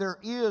times when there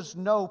is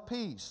no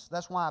peace.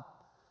 That's why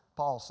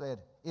Paul said,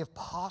 if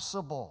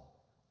possible,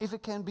 if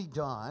it can be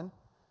done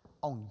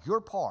on your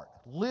part,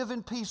 live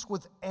in peace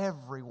with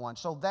everyone.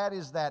 So that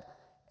is that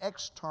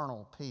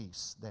external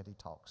peace that he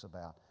talks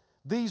about.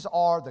 These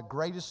are the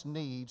greatest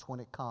needs when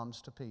it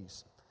comes to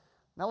peace.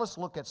 Now let's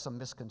look at some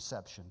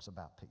misconceptions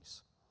about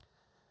peace.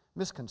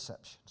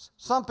 Misconceptions.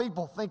 Some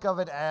people think of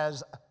it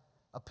as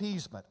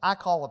appeasement. I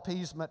call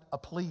appeasement a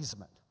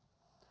pleasement.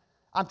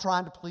 I'm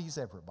trying to please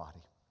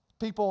everybody.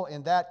 People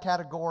in that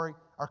category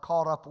are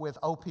caught up with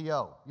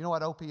OPO. You know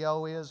what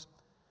OPO is?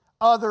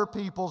 Other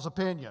people's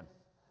opinion.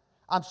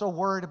 I'm so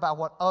worried about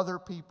what other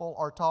people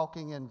are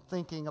talking and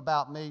thinking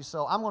about me,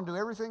 so I'm going to do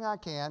everything I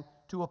can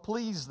to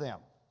please them.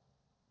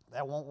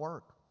 That won't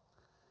work.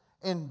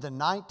 In the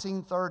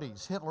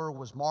 1930s, Hitler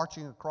was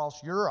marching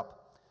across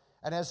Europe,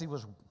 and as he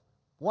was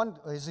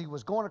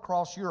going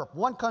across Europe,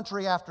 one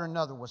country after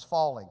another was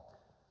falling.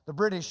 The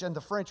British and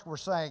the French were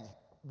saying,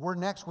 we're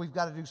next, we've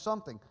got to do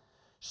something.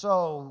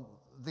 So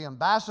the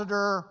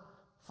ambassador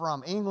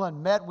from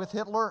England met with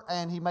Hitler,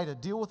 and he made a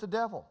deal with the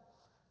devil.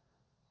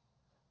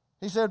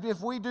 He said, if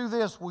we do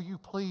this, will you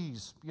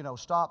please,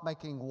 stop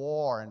making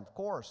war? And of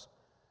course,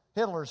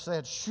 Hitler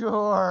said,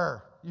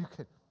 sure, you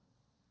could.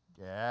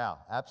 Yeah,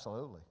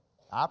 absolutely.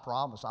 I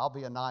promise I'll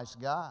be a nice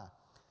guy.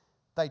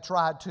 They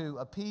tried to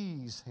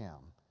appease him.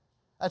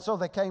 And so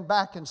they came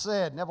back and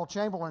said, Neville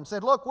Chamberlain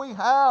said, look, we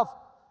have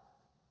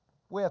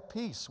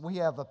peace. We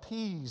have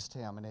appeased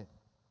him. And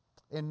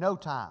in no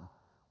time,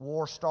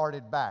 war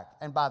started back.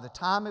 And by the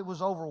time it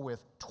was over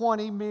with,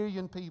 20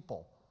 million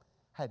people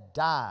had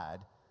died.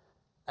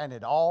 And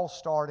it all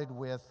started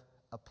with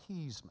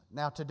appeasement.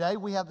 Now today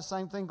we have the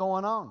same thing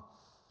going on.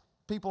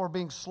 People are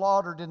being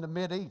slaughtered in the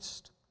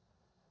Mideast.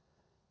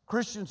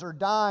 Christians are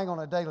dying on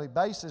a daily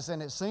basis,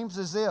 and it seems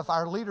as if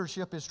our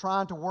leadership is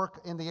trying to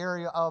work in the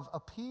area of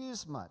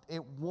appeasement.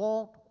 It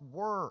won't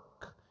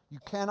work. You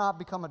cannot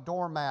become a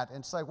doormat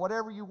and say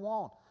whatever you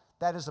want.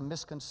 That is a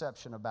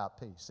misconception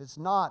about peace. It's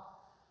not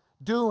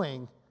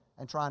doing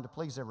and trying to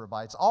please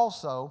everybody. It's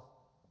also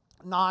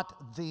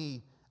not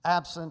the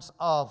absence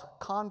of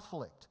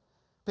conflict.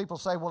 People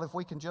say, well, if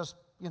we can just,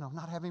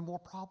 not have any more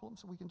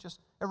problems, we can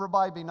just,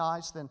 everybody be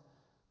nice, then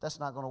that's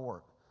not going to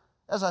work.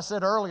 As I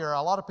said earlier,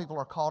 a lot of people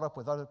are caught up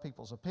with other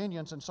people's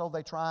opinions, and so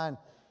they try and,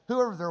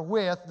 whoever they're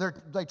with,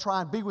 they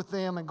try and be with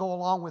them and go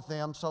along with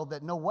them so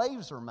that no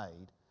waves are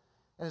made.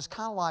 And it's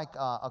kind of like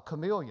a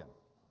chameleon.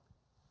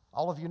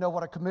 All of you know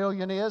what a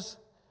chameleon is?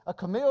 A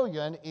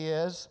chameleon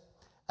is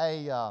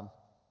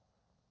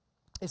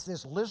it's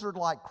this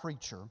lizard-like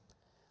creature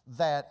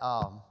that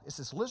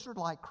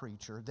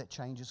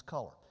changes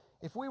color.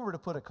 If we were to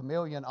put a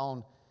chameleon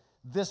on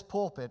this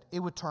pulpit, it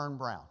would turn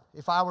brown.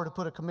 If I were to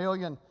put a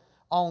chameleon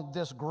on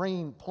this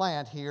green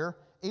plant here,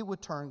 it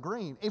would turn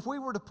green. If we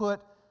were to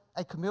put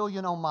a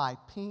chameleon on my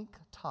pink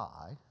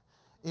tie,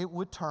 it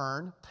would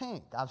turn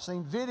pink. I've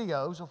seen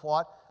videos of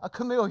what a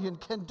chameleon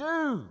can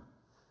do.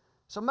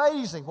 It's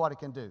amazing what it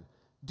can do.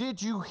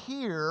 Did you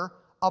hear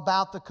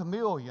about the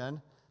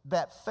chameleon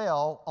that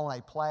fell on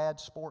a plaid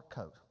sport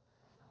coat?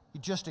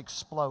 It just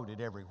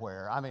exploded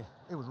everywhere. I mean,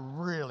 it was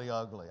really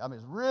ugly. I mean,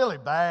 it's really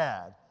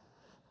bad.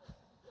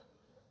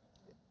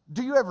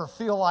 Do you ever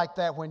feel like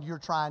that when you're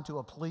trying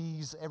to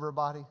please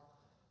everybody?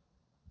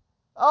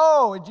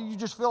 Oh, you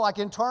just feel like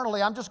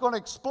internally, I'm just going to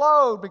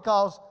explode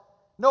because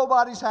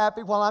nobody's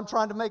happy while I'm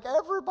trying to make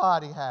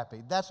everybody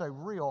happy. That's a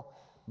real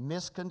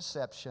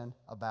misconception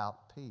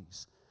about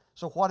peace.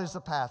 So what is the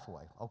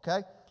pathway?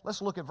 Okay,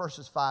 let's look at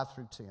verses 5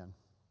 through 10.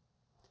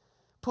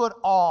 Put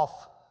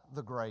off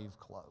the grave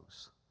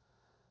clothes.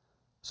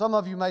 Some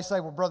of you may say,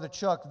 well, Brother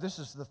Chuck, this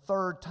is the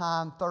third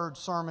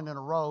sermon in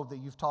a row that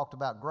you've talked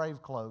about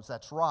grave clothes.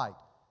 That's right.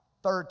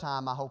 Third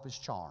time, I hope, is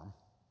charm.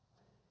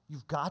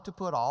 You've got to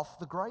put off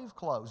the grave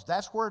clothes.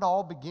 That's where it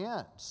all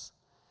begins.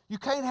 You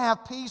can't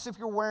have peace if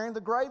you're wearing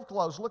the grave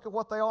clothes. Look at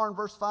what they are in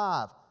verse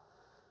 5.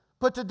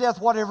 Put to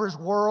death whatever is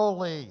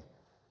worldly,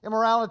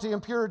 immorality,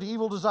 impurity,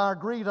 evil desire,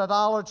 greed,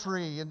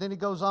 idolatry. And then he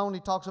goes on, he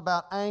talks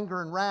about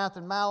anger and wrath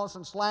and malice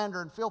and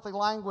slander and filthy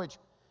language.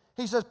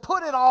 He says,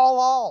 put it all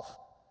off.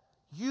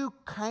 You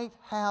can't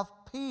have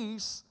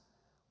peace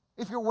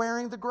if you're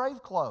wearing the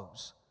grave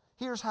clothes.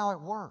 Here's how it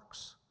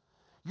works.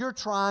 You're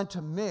trying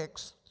to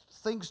mix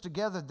things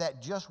together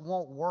that just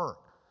won't work.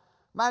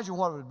 Imagine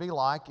what it would be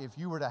like if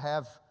you were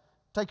to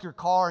take your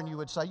car and you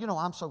would say,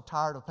 I'm so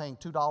tired of paying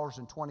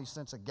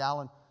 $2.20 a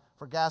gallon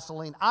for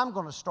gasoline. I'm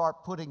going to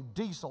start putting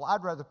diesel.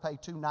 I'd rather pay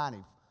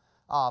 $2.90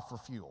 for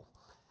fuel.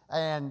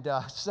 And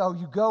so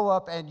you go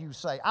up and you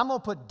say, I'm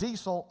going to put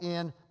diesel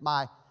in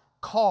my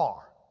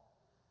car.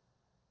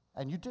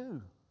 And you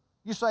do.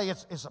 You say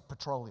it's a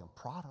petroleum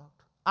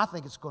product. I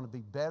think it's going to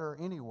be better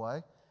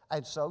anyway.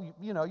 And so,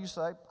 you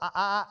say,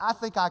 I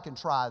think I can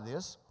try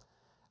this.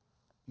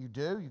 You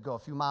do. You go a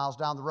few miles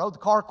down the road. The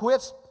car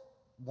quits.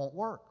 Won't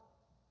work.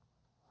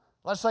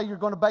 Let's say you're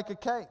going to bake a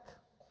cake.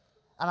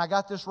 And I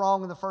got this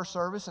wrong in the first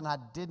service, and I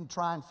didn't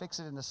try and fix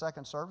it in the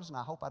second service, and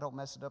I hope I don't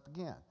mess it up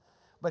again.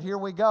 But here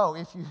we go.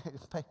 If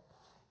you're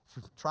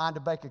trying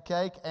to bake a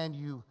cake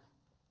and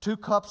 2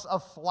 cups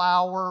of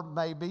flour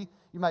maybe,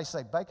 you may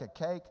say, bake a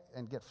cake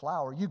and get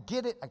flour. You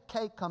get it, a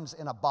cake comes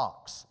in a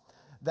box.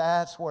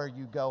 That's where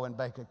you go and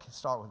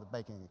start with the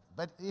baking.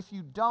 But if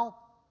you don't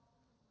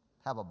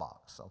have a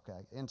box, okay,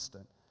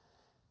 instant.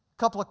 A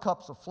couple of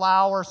cups of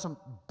flour, some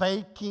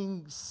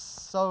baking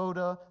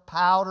soda,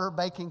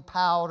 baking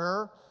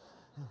powder.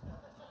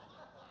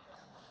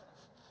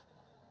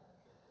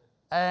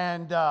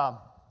 And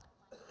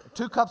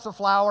 2 cups of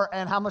flour,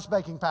 and how much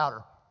baking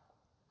powder?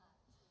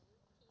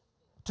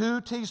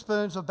 2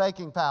 teaspoons of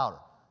baking powder.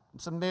 And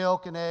some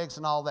milk and eggs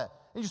and all that.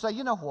 And you say,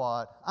 you know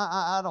what?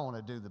 I don't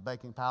want to do the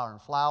baking powder and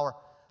flour.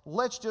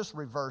 Let's just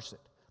reverse it.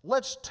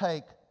 Let's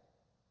take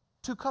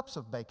 2 cups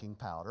of baking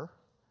powder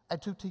and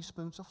 2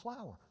 teaspoons of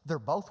flour. They're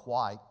both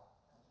white.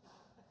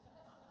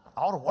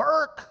 Ought to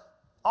work.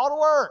 Ought to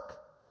work.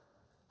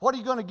 What are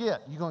you going to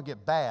get? You're going to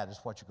get bad is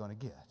what you're going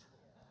to get.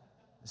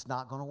 It's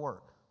not going to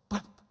work.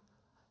 But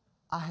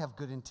I have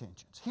good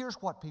intentions. Here's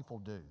what people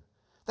do.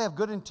 They have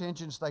good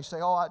intentions. They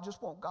say, I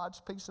just want God's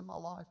peace in my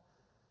life.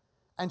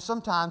 And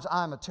sometimes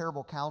I'm a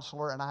terrible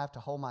counselor and I have to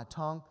hold my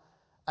tongue.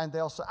 And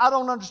they'll say, I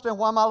don't understand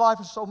why my life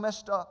is so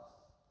messed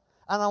up.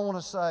 And I want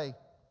to say,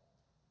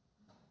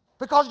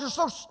 because you're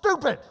so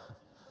stupid.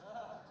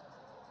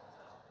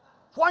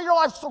 Why your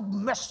life's so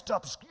messed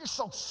up? You're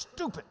so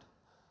stupid.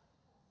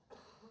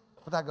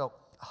 But I go,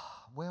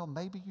 well,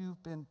 maybe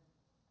you've been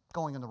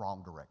going in the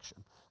wrong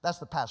direction. That's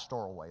the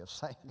pastoral way of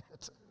saying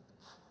it.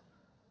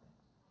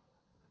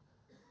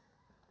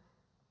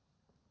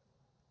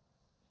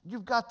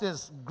 You've got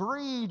this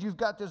greed, you've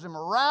got this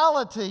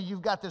immorality,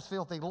 you've got this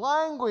filthy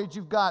language,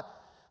 you've got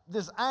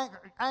this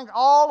anger,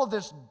 all of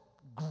this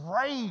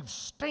grave,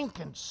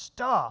 stinking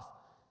stuff.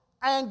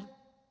 And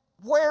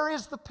where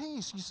is the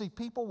peace? You see,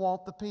 people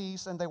want the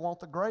peace and they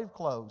want the grave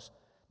clothes.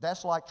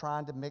 That's like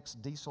trying to mix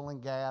diesel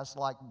and gas,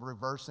 like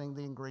reversing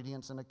the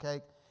ingredients in a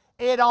cake.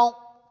 It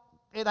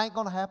ain't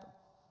going to happen.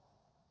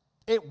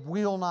 It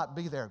will not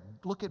be there.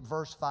 Look at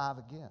verse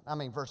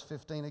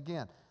 15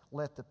 again.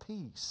 Let the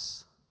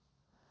peace,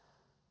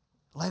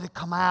 let it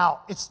come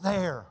out. It's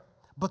there.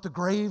 But the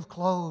grave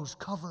clothes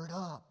cover it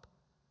up.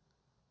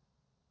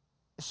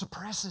 It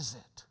suppresses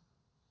it.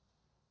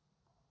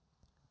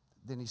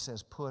 Then he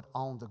says, put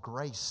on the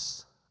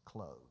grace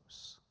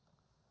clothes.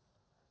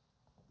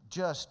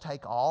 Just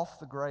take off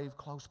the grave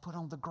clothes, put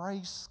on the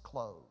grace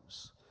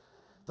clothes.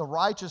 The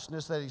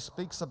righteousness that he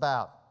speaks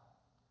about,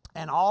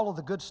 and all of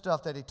the good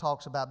stuff that he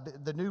talks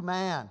about, the new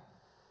man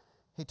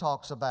he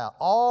talks about,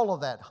 all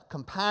of that,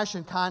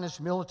 compassion, kindness,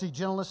 humility,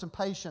 gentleness, and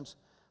patience,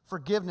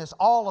 forgiveness,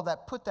 all of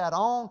that, put that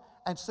on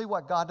and see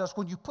what God does.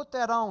 When you put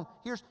that on,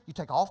 you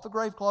take off the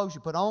grave clothes,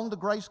 you put on the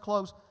grace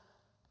clothes,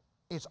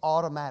 it's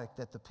automatic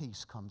that the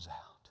peace comes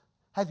out.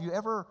 Have you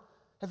ever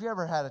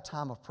had a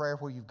time of prayer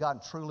where you've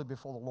gotten truly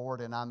before the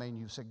Lord, and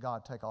you've said,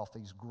 God, take off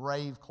these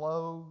grave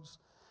clothes,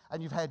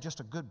 and you've had just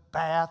a good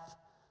bath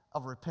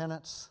of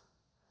repentance,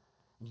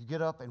 and you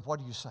get up, and what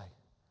do you say?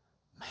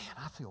 Man,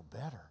 I feel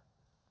better.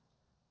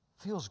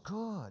 Feels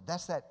good.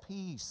 That's that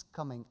peace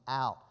coming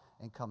out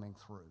and coming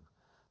through.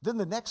 Then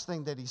the next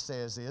thing that he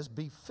says is,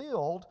 be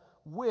filled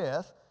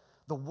with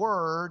the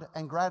Word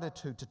and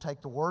gratitude. To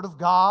take the Word of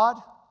God,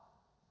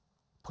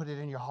 put it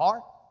in your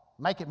heart,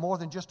 make it more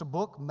than just a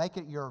book, make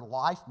it your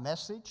life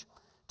message.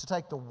 To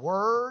take the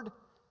Word,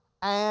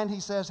 and he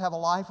says, have a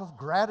life of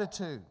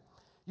gratitude.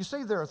 You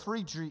see, there are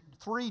three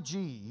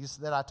G's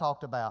that I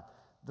talked about.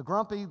 The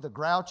grumpy, the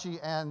grouchy,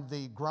 and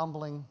the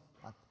grumbling.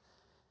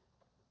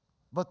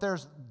 But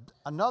there's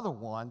another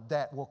one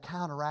that will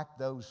counteract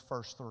those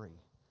first three,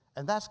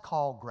 and that's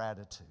called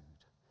gratitude.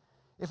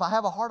 If I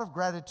have a heart of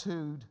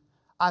gratitude,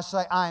 I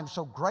say, I am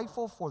so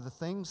grateful for the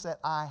things that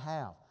I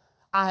have.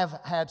 I have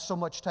had so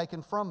much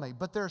taken from me,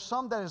 but there's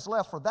some that is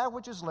left. For that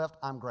which is left,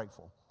 I'm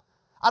grateful.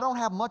 I don't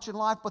have much in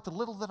life, but the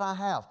little that I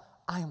have,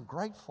 I am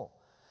grateful.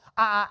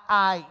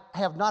 I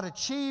have not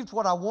achieved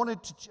what I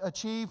wanted to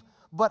achieve,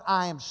 but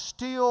I am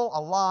still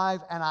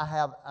alive, and I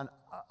have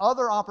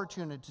other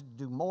opportunity to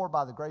do more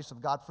by the grace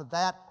of God. For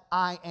that,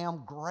 I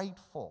am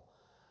grateful.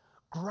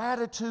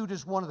 Gratitude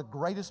is one of the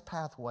greatest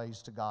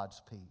pathways to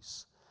God's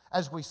peace.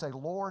 As we say,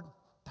 Lord,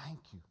 thank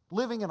you.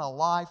 Living in a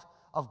life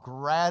of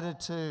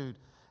gratitude.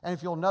 And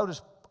if you'll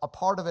notice, a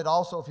part of it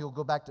also, if you'll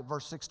go back to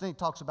verse 16, it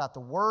talks about the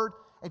Word,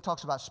 it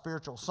talks about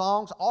spiritual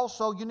songs.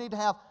 Also, you need to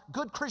have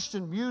good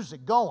Christian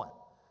music going.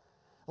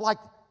 Like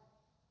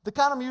the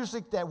kind of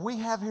music that we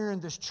have here in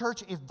this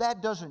church, if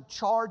that doesn't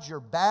charge your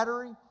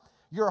battery,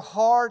 your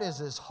heart is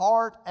as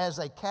hard as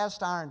a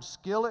cast iron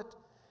skillet.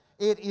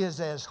 It is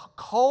as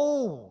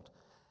cold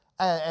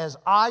as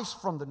ice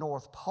from the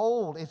North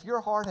Pole. If your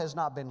heart has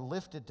not been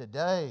lifted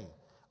today,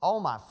 oh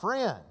my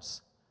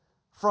friends,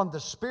 from the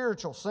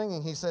spiritual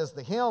singing, he says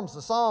the hymns,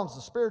 the psalms,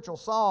 the spiritual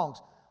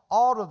songs,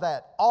 all of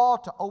that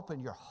ought to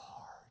open your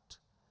heart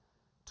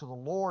to the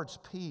Lord's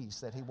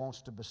peace that he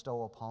wants to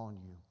bestow upon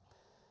you.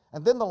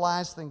 And then the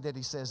last thing that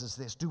he says is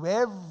this: do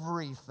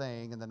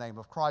everything in the name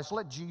of Christ.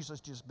 Let Jesus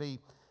just be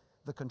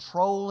the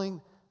controlling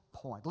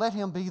point. Let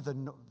him be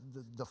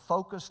the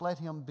focus. Let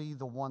him be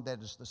the one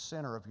that is the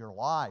center of your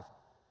life.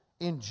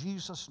 In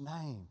Jesus'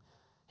 name.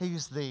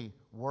 He's the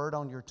word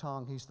on your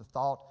tongue. He's the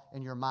thought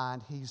in your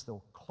mind. He's the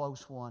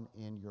close one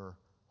in your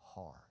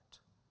heart.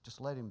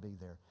 Just let him be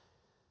there.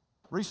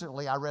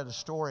 Recently, I read a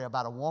story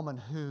about a woman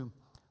who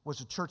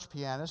was a church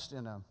pianist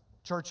in a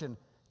church in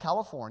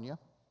California.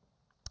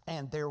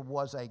 And there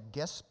was a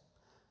guest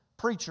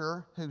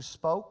preacher who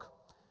spoke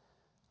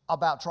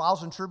about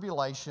trials and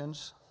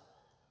tribulations.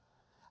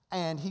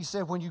 And he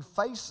said, when you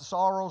face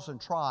sorrows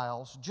and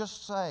trials,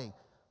 just say,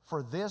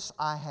 for this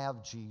I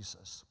have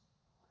Jesus.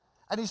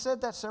 And he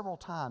said that several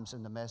times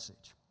in the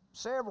message.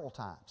 Several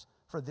times.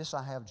 For this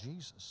I have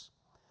Jesus.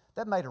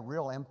 That made a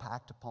real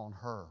impact upon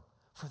her.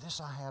 For this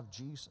I have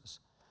Jesus.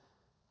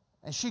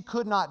 And she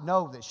could not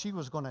know that she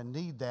was going to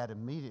need that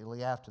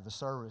immediately after the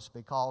service,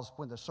 because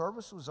when the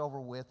service was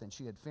over with and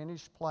she had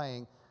finished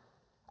playing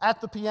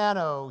at the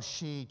piano,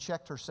 she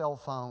checked her cell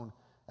phone,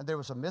 and there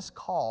was a missed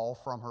call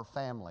from her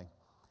family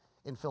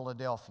in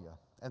Philadelphia.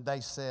 And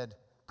they said,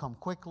 come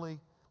quickly,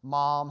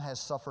 Mom has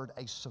suffered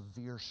a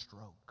severe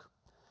stroke.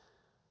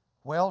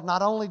 Well,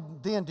 not only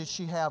then did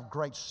she have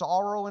great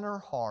sorrow in her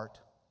heart,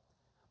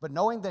 but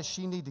knowing that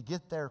she needed to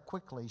get there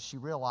quickly, she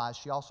realized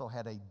she also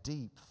had a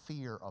deep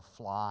fear of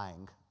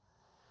flying.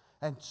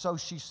 And so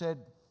she said,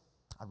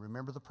 I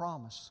remember the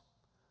promise.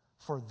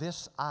 For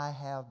this I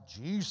have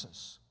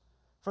Jesus.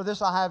 For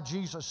this I have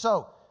Jesus.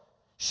 So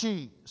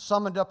she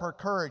summoned up her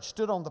courage,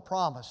 stood on the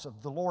promise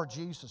of the Lord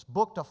Jesus,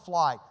 booked a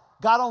flight,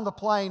 got on the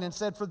plane and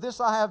said, for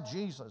this I have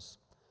Jesus.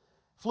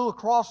 Flew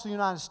across the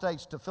United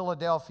States to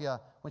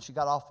Philadelphia. When she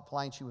got off the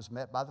plane, she was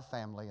met by the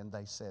family, and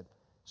they said,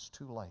 it's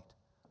too late.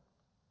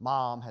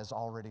 Mom has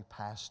already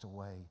passed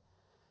away.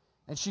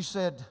 And she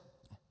said,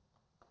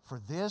 for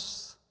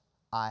this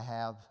I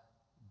have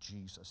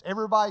Jesus.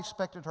 Everybody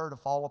expected her to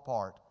fall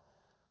apart,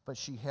 but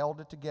she held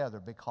it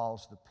together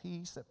because the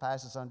peace that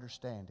passes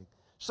understanding.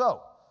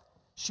 So,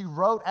 she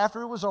wrote,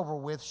 after it was over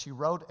with, she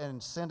wrote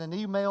and sent an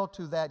email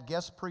to that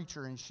guest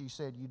preacher, and she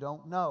said, you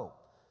don't know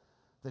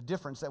the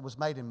difference that was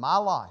made in my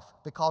life,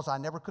 because I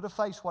never could have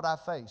faced what I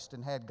faced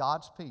and had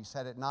God's peace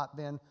had it not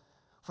been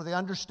for the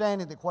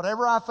understanding that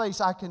whatever I face,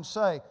 I can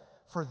say,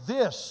 for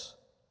this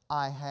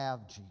I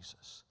have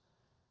Jesus.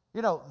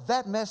 You know,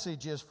 that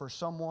message is for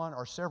someone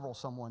or several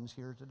someones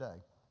here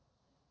today.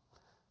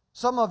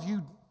 Some of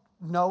you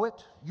know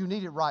it, you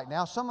need it right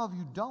now. Some of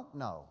you don't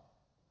know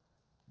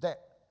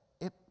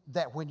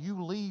that when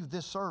you leave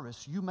this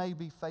service, you may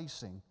be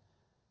facing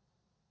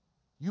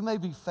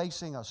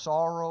a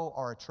sorrow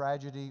or a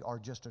tragedy or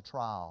just a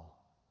trial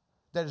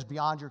that is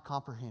beyond your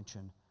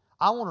comprehension.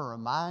 I want to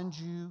remind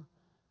you,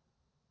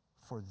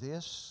 for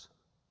this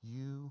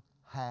you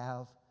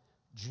have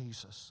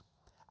Jesus.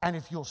 And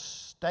if you'll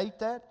state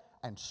that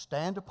and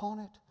stand upon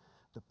it,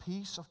 the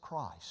peace of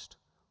Christ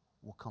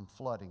will come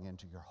flooding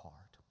into your heart.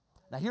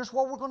 Now here's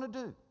what we're going to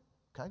do,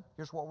 okay?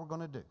 Here's what we're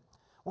going to do.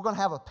 We're going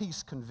to have a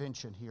peace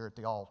convention here at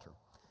the altar,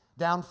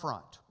 down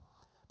front,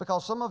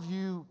 because some of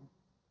you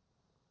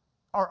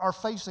are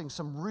facing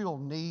some real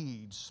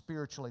needs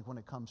spiritually when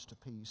it comes to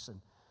peace.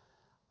 And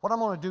what I'm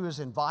going to do is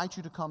invite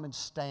you to come and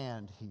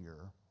stand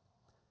here.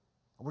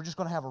 We're just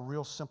going to have a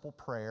real simple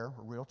prayer,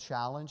 a real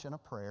challenge and a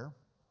prayer.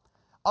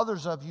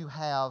 Others of you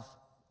have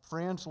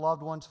friends,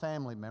 loved ones,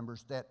 family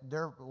members that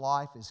their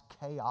life is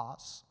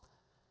chaos.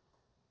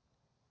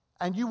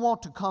 And you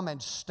want to come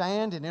and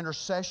stand in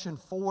intercession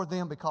for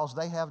them because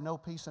they have no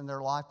peace in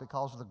their life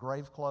because of the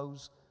grave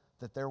clothes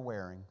that they're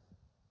wearing.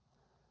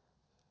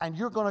 And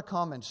you're going to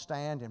come and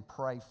stand and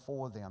pray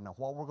for them. Now,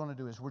 what we're going to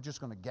do is we're just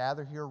going to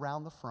gather here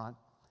around the front,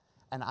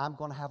 and I'm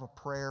going to have a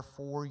prayer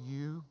for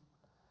you.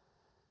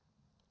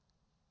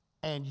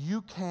 And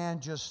you can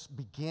just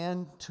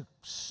begin to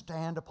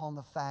stand upon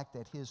the fact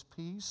that His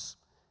peace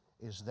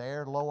is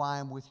there. Lo, I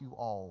am with you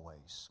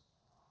always.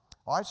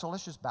 All right, so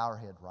let's just bow our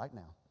head right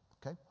now,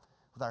 okay?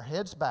 With our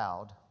heads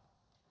bowed,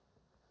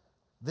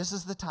 this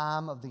is the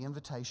time of the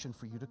invitation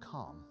for you to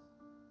come.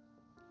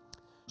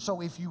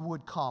 So if you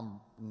would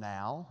come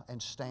now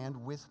and stand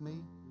with me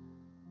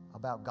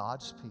about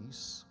God's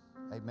peace.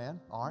 Amen.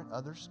 All right,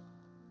 others.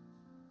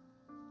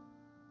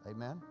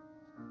 Amen.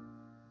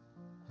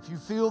 If you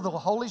feel the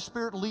Holy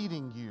Spirit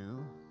leading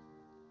you,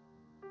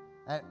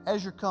 and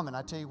as you're coming,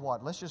 I tell you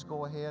what, let's just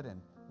go ahead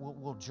and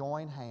we'll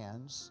join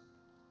hands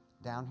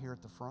down here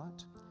at the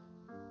front.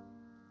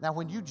 Now,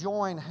 when you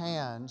join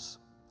hands,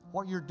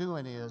 what you're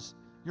doing is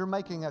you're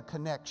making a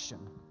connection.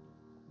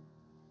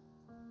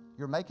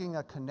 You're making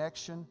a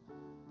connection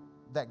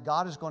that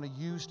God is going to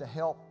use to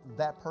help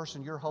that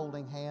person you're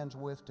holding hands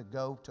with to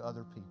go to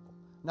other people.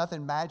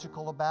 Nothing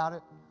magical about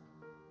it,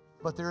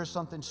 but there is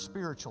something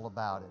spiritual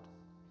about it.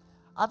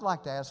 I'd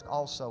like to ask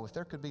also if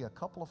there could be a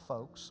couple of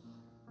folks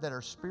that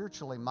are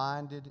spiritually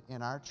minded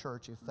in our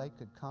church, if they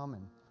could come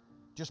and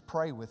just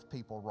pray with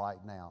people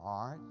right now.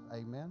 All right?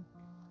 Amen.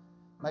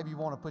 Maybe you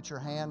want to put your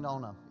hand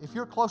on if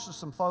you're close to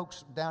some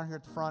folks down here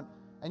at the front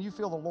and you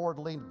feel the Lord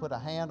lead to put a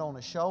hand on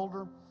a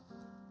shoulder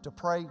to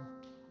pray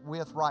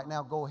with right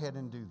now, go ahead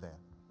and do that.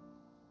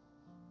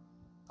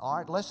 All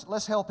right,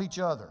 let's help each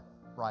other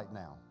right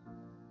now.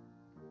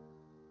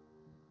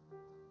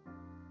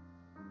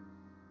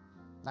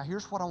 Now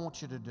here's what I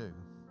want you to do.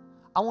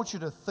 I want you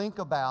to think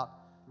about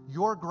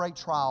your great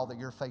trial that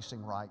you're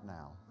facing right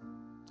now,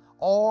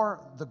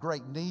 or the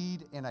great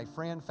need in a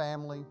friend,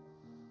 family,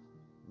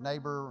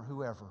 neighbor,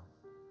 whoever.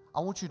 I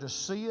want you to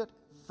see it,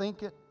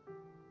 think it,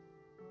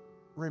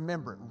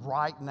 remember it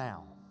right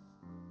now.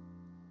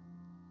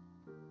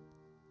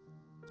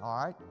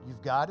 All right,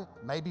 you've got it.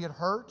 Maybe it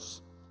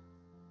hurts.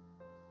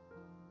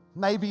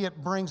 Maybe it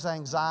brings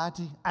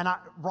anxiety. And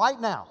right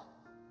now,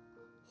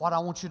 what I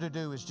want you to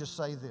do is just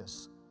say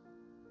this.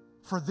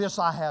 For this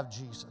I have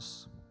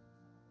Jesus.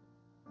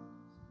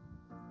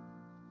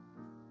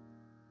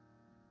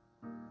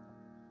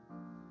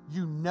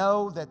 You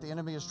know that the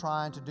enemy is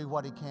trying to do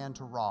what he can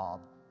to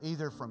rob,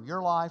 either from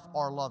your life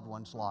or a loved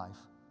one's life.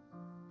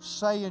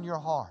 Say in your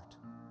heart,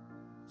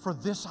 for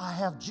this I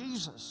have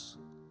Jesus.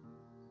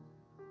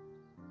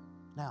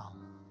 Now,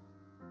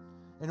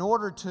 in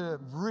order to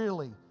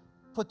really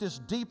put this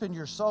deep in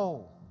your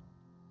soul,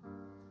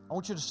 I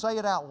want you to say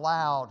it out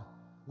loud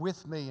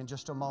with me in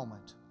just a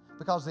moment.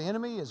 Because the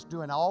enemy is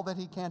doing all that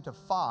he can to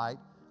fight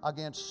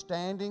against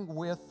standing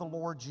with the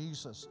Lord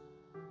Jesus.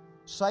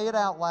 Say it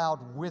out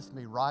loud with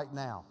me right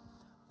now.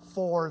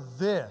 For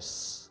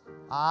this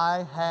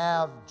I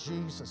have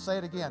Jesus. Say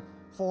it again.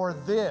 For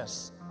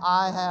this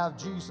I have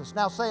Jesus.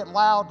 Now say it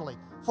loudly.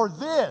 For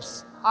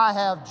this I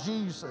have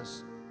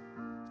Jesus.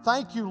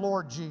 Thank you,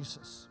 Lord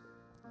Jesus,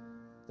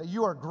 that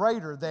you are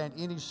greater than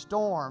any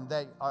storm,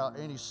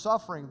 any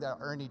suffering,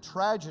 or any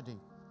tragedy.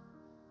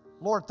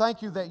 Lord,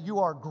 thank you that you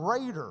are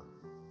greater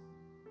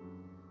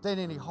than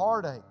any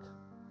heartache.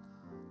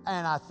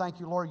 And I thank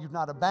you, Lord, you've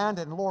not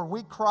abandoned. Lord,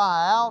 we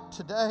cry out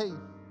today,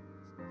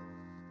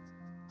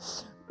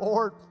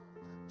 Lord,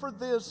 for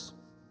this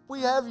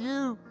we have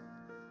you.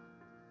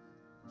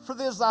 For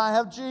this I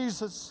have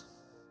Jesus.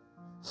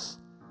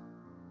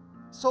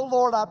 So,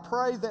 Lord, I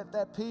pray that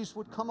that peace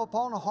would come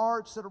upon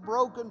hearts that are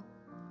broken.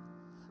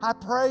 I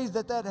pray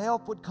that that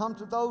help would come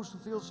to those who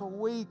feel so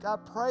weak. I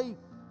pray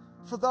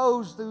for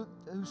those who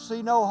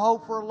see no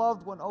hope for a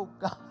loved one. Oh,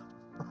 God,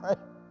 I pray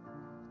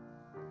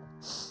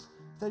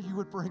that you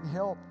would bring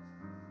help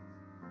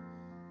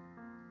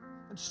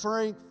and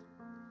strength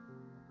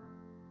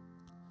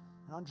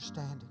and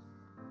understanding.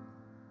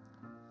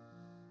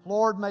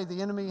 Lord, may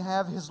the enemy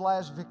have his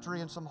last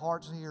victory in some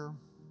hearts here,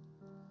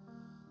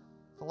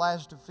 the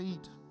last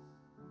defeat.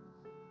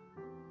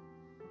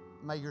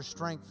 May your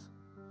strength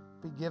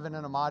be given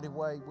in a mighty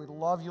way. We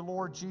love you,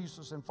 Lord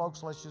Jesus. And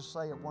folks, let's just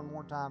say it one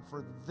more time.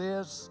 For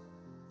this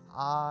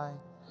I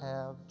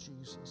have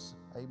Jesus.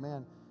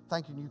 Amen.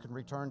 Thank you. You can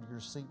return to your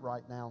seat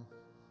right now.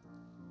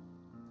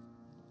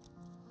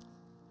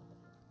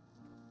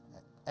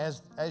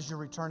 As you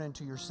return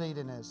into your seat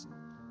and as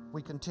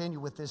we continue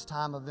with this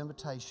time of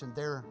invitation,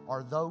 there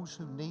are those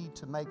who need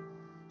to make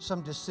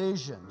some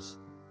decisions.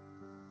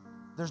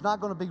 There's not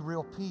going to be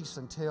real peace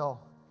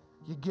until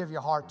you give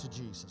your heart to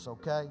Jesus,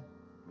 okay?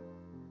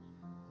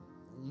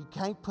 You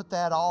can't put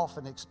that off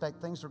and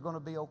expect things are going to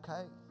be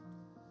okay.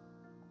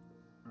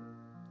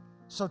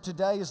 So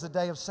today is the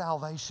day of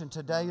salvation.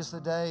 Today is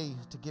the day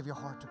to give your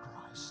heart to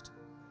Christ.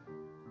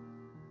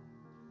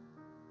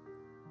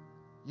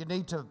 You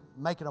need to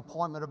make an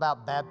appointment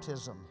about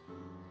baptism.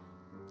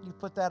 You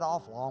put that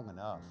off long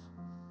enough.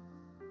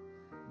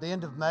 The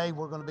end of May,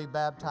 we're going to be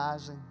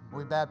baptizing.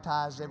 We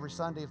baptize every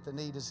Sunday if the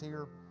need is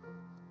here.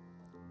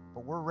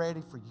 But we're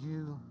ready for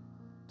you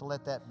to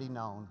let that be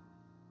known.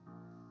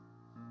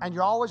 And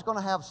you're always going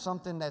to have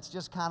something that's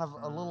just kind of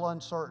a little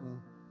uncertain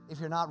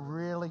if you're not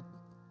really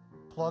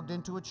plugged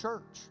into a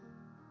church.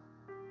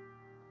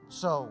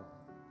 So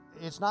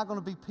it's not going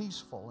to be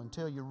peaceful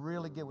until you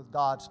really get with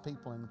God's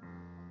people and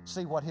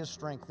see what His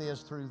strength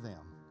is through them.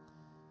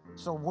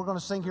 So we're going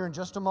to sing here in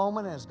just a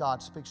moment. As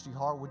God speaks to your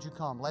heart, would you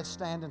come? Let's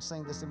stand and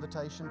sing this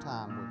invitation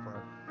time, we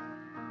pray.